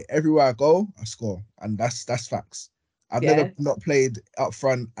can say? Everywhere I go, I score, and that's facts. I've never not played up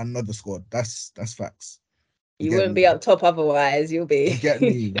front and never scored. That's facts. You wouldn't be up top otherwise. You'll be. You get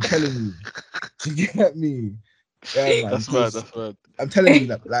me? I'm telling you. Do you get me? Yeah, man. That's bad. I'm telling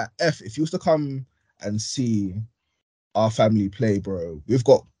you, like if you was to come and see our family play, bro, we've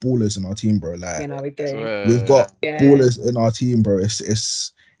got ballers in our team, bro. Like, we do. We've got ballers in our team, bro.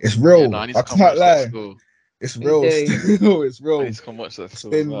 It's real. No, I can't lie. It's real. It's real. I need to come watch that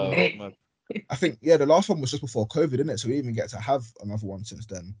still. I think the last one was just before COVID, didn't it? So we didn't even get to have another one since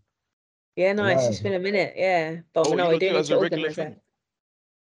then. Yeah, no, it's just been a minute. Yeah, but we do need to organise that.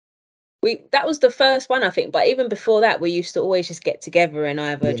 That was the first one, I think. But even before that, we used to always just get together and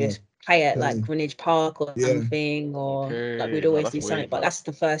either just play at like Greenwich Park or something, or like we'd always do something. But that's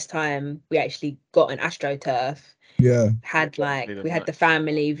the first time we actually got an AstroTurf. had like we had the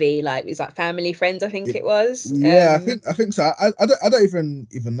family v like it was like family friends, I think it was. Yeah, I think so. I don't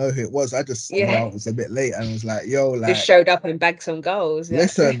even know who it was. I just knew I was a bit late and was like, yo, like just showed up and bagged some goals.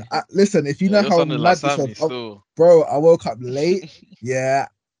 Listen, listen, if you know how mad like this was, bro, I woke up late. Yeah,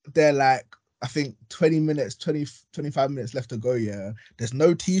 they're like, I think 25 minutes left to go. Yeah, there's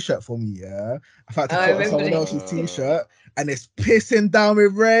no t-shirt for me. Yeah, I've had to put on someone else's t-shirt, and it's pissing down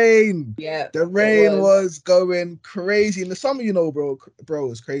with rain. Yeah, the rain was going crazy in the summer. You know,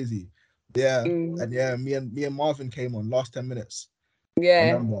 bro, it's crazy. Yeah, and yeah, me and Marvin came on last 10 minutes.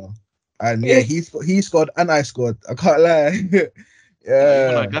 Yeah, remember? And yeah, he scored and I scored. I can't lie. Yeah,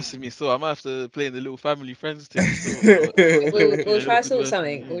 even like gassing me, so I might have to play in the little family friends team. We'll try to sort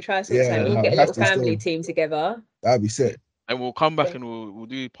something. We'll try to sort something. We'll get a little family team together. That'd be sick. And we'll come back and we'll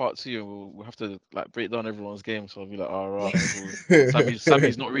do part 2, and we'll have to like break down everyone's game. So I'll be like, all right,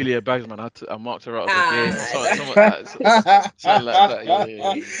 Sammy's not really a bagsman. I marked her out of the game. Something like that.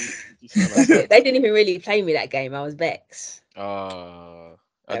 Yeah. They didn't even really play me that game. I was vexed.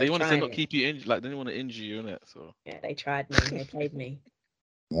 They wanted to not keep you injured, like they didn't want to injure you in it. So yeah, they tried me. They played me.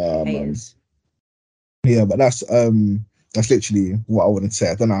 Yeah, but that's literally what I wanted to say.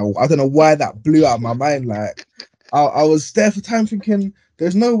 I don't know why that blew out of my mind. Like I was there for time thinking,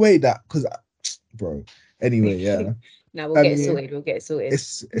 there's no way that bro. Anyway, yeah. No, we'll get it sorted. We'll get it sorted.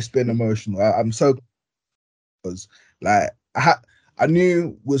 It's been emotional. I'm so because like I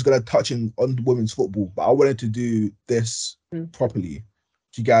knew was gonna touch on women's football, but I wanted to do this properly.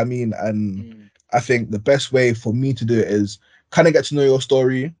 Do you get what I mean? And I think the best way for me to do it is kind of get to know your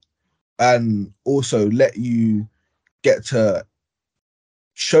story and also let you get to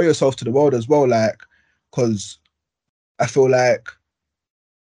show yourself to the world as well. Like, because I feel like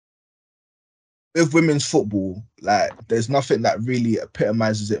with women's football, like there's nothing that really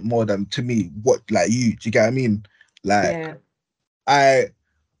epitomizes it more than, to me, what like you. Do you get what I mean? Like,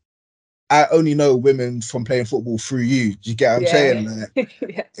 I only know women from playing football through you. Do you get what I'm saying? Like,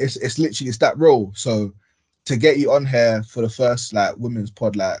 yes. It's literally that role. So to get you on here for the first like women's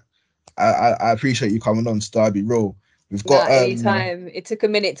pod, like I appreciate you coming on, Starby Roll. We've got anytime. It took a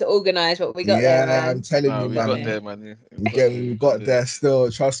minute to organise what we got there. Yeah, I'm telling you, we man. Got there, man. We got there still.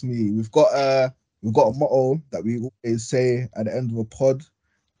 Trust me. We've got a motto that we always say at the end of a pod.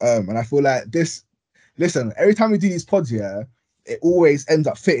 And I feel like this. Listen, every time we do these pods, it always ends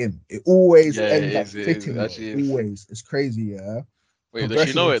up fitting. It always ends up fitting. Always. It's crazy, yeah. Wait, does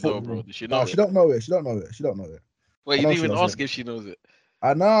she know it though, bro? Does she know it? She don't know it. She don't know it. Wait, you didn't even ask if she knows it. I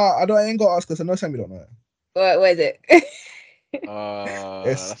ain't got to ask because I know Sammy don't know it. What is it?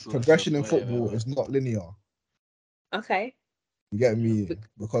 It's progression in football is not linear. Okay. You get me?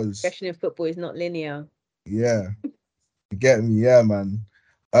 Because progression in football is not linear. Yeah. You get me? Yeah, man.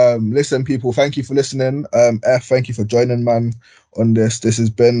 Listen, people, thank you for listening. F, thank you for joining, man, on this. This has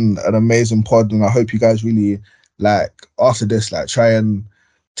been an amazing pod, and I hope you guys really, like, after this, like, try and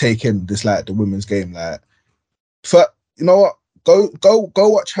take in this, like, the women's game. Like, you know what? Go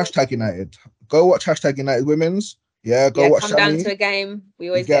watch #United. Go watch #United Women's. Yeah, go watch. Come down to a game. We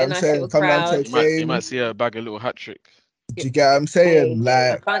always get a nice little crowd. You might see her bag a little hat trick. Do you get what I'm saying?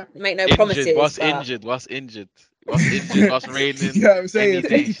 Like, I can't make no promises. What's injured? What's raining? You know what I'm saying?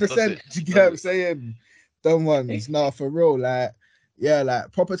 80%. Do you get what I'm saying? Them ones. No, for real. Like, yeah,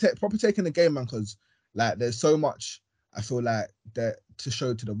 like proper taking the game, man. Because like, there's so much. I feel like that to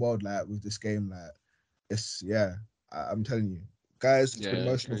show to the world, like with this game, like it's I'm telling you, guys, it's been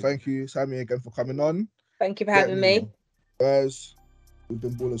emotional. Thank you, Sammy, again for coming on. Thank you for having me, guys. We've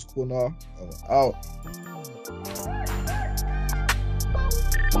been Ballers Corner. Out.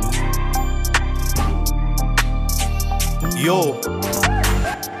 Yo,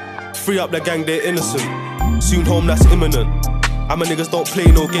 free up the gang, they're innocent. Soon home, that's imminent. My niggas don't play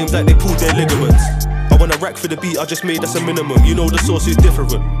no games like they pulled their ligaments. I wanna rack for the beat, I just made that's a minimum. You know the source is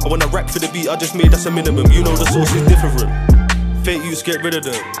different. I wanna rack for the beat, I just made that's a minimum. You know the source is different. Fake youths, get rid of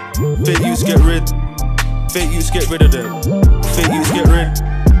them. Fake youths, get rid. Fake youths, get rid of them. Fake youths, get rid.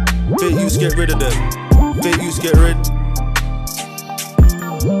 Fake youths, get rid of them. Fake youths, get rid.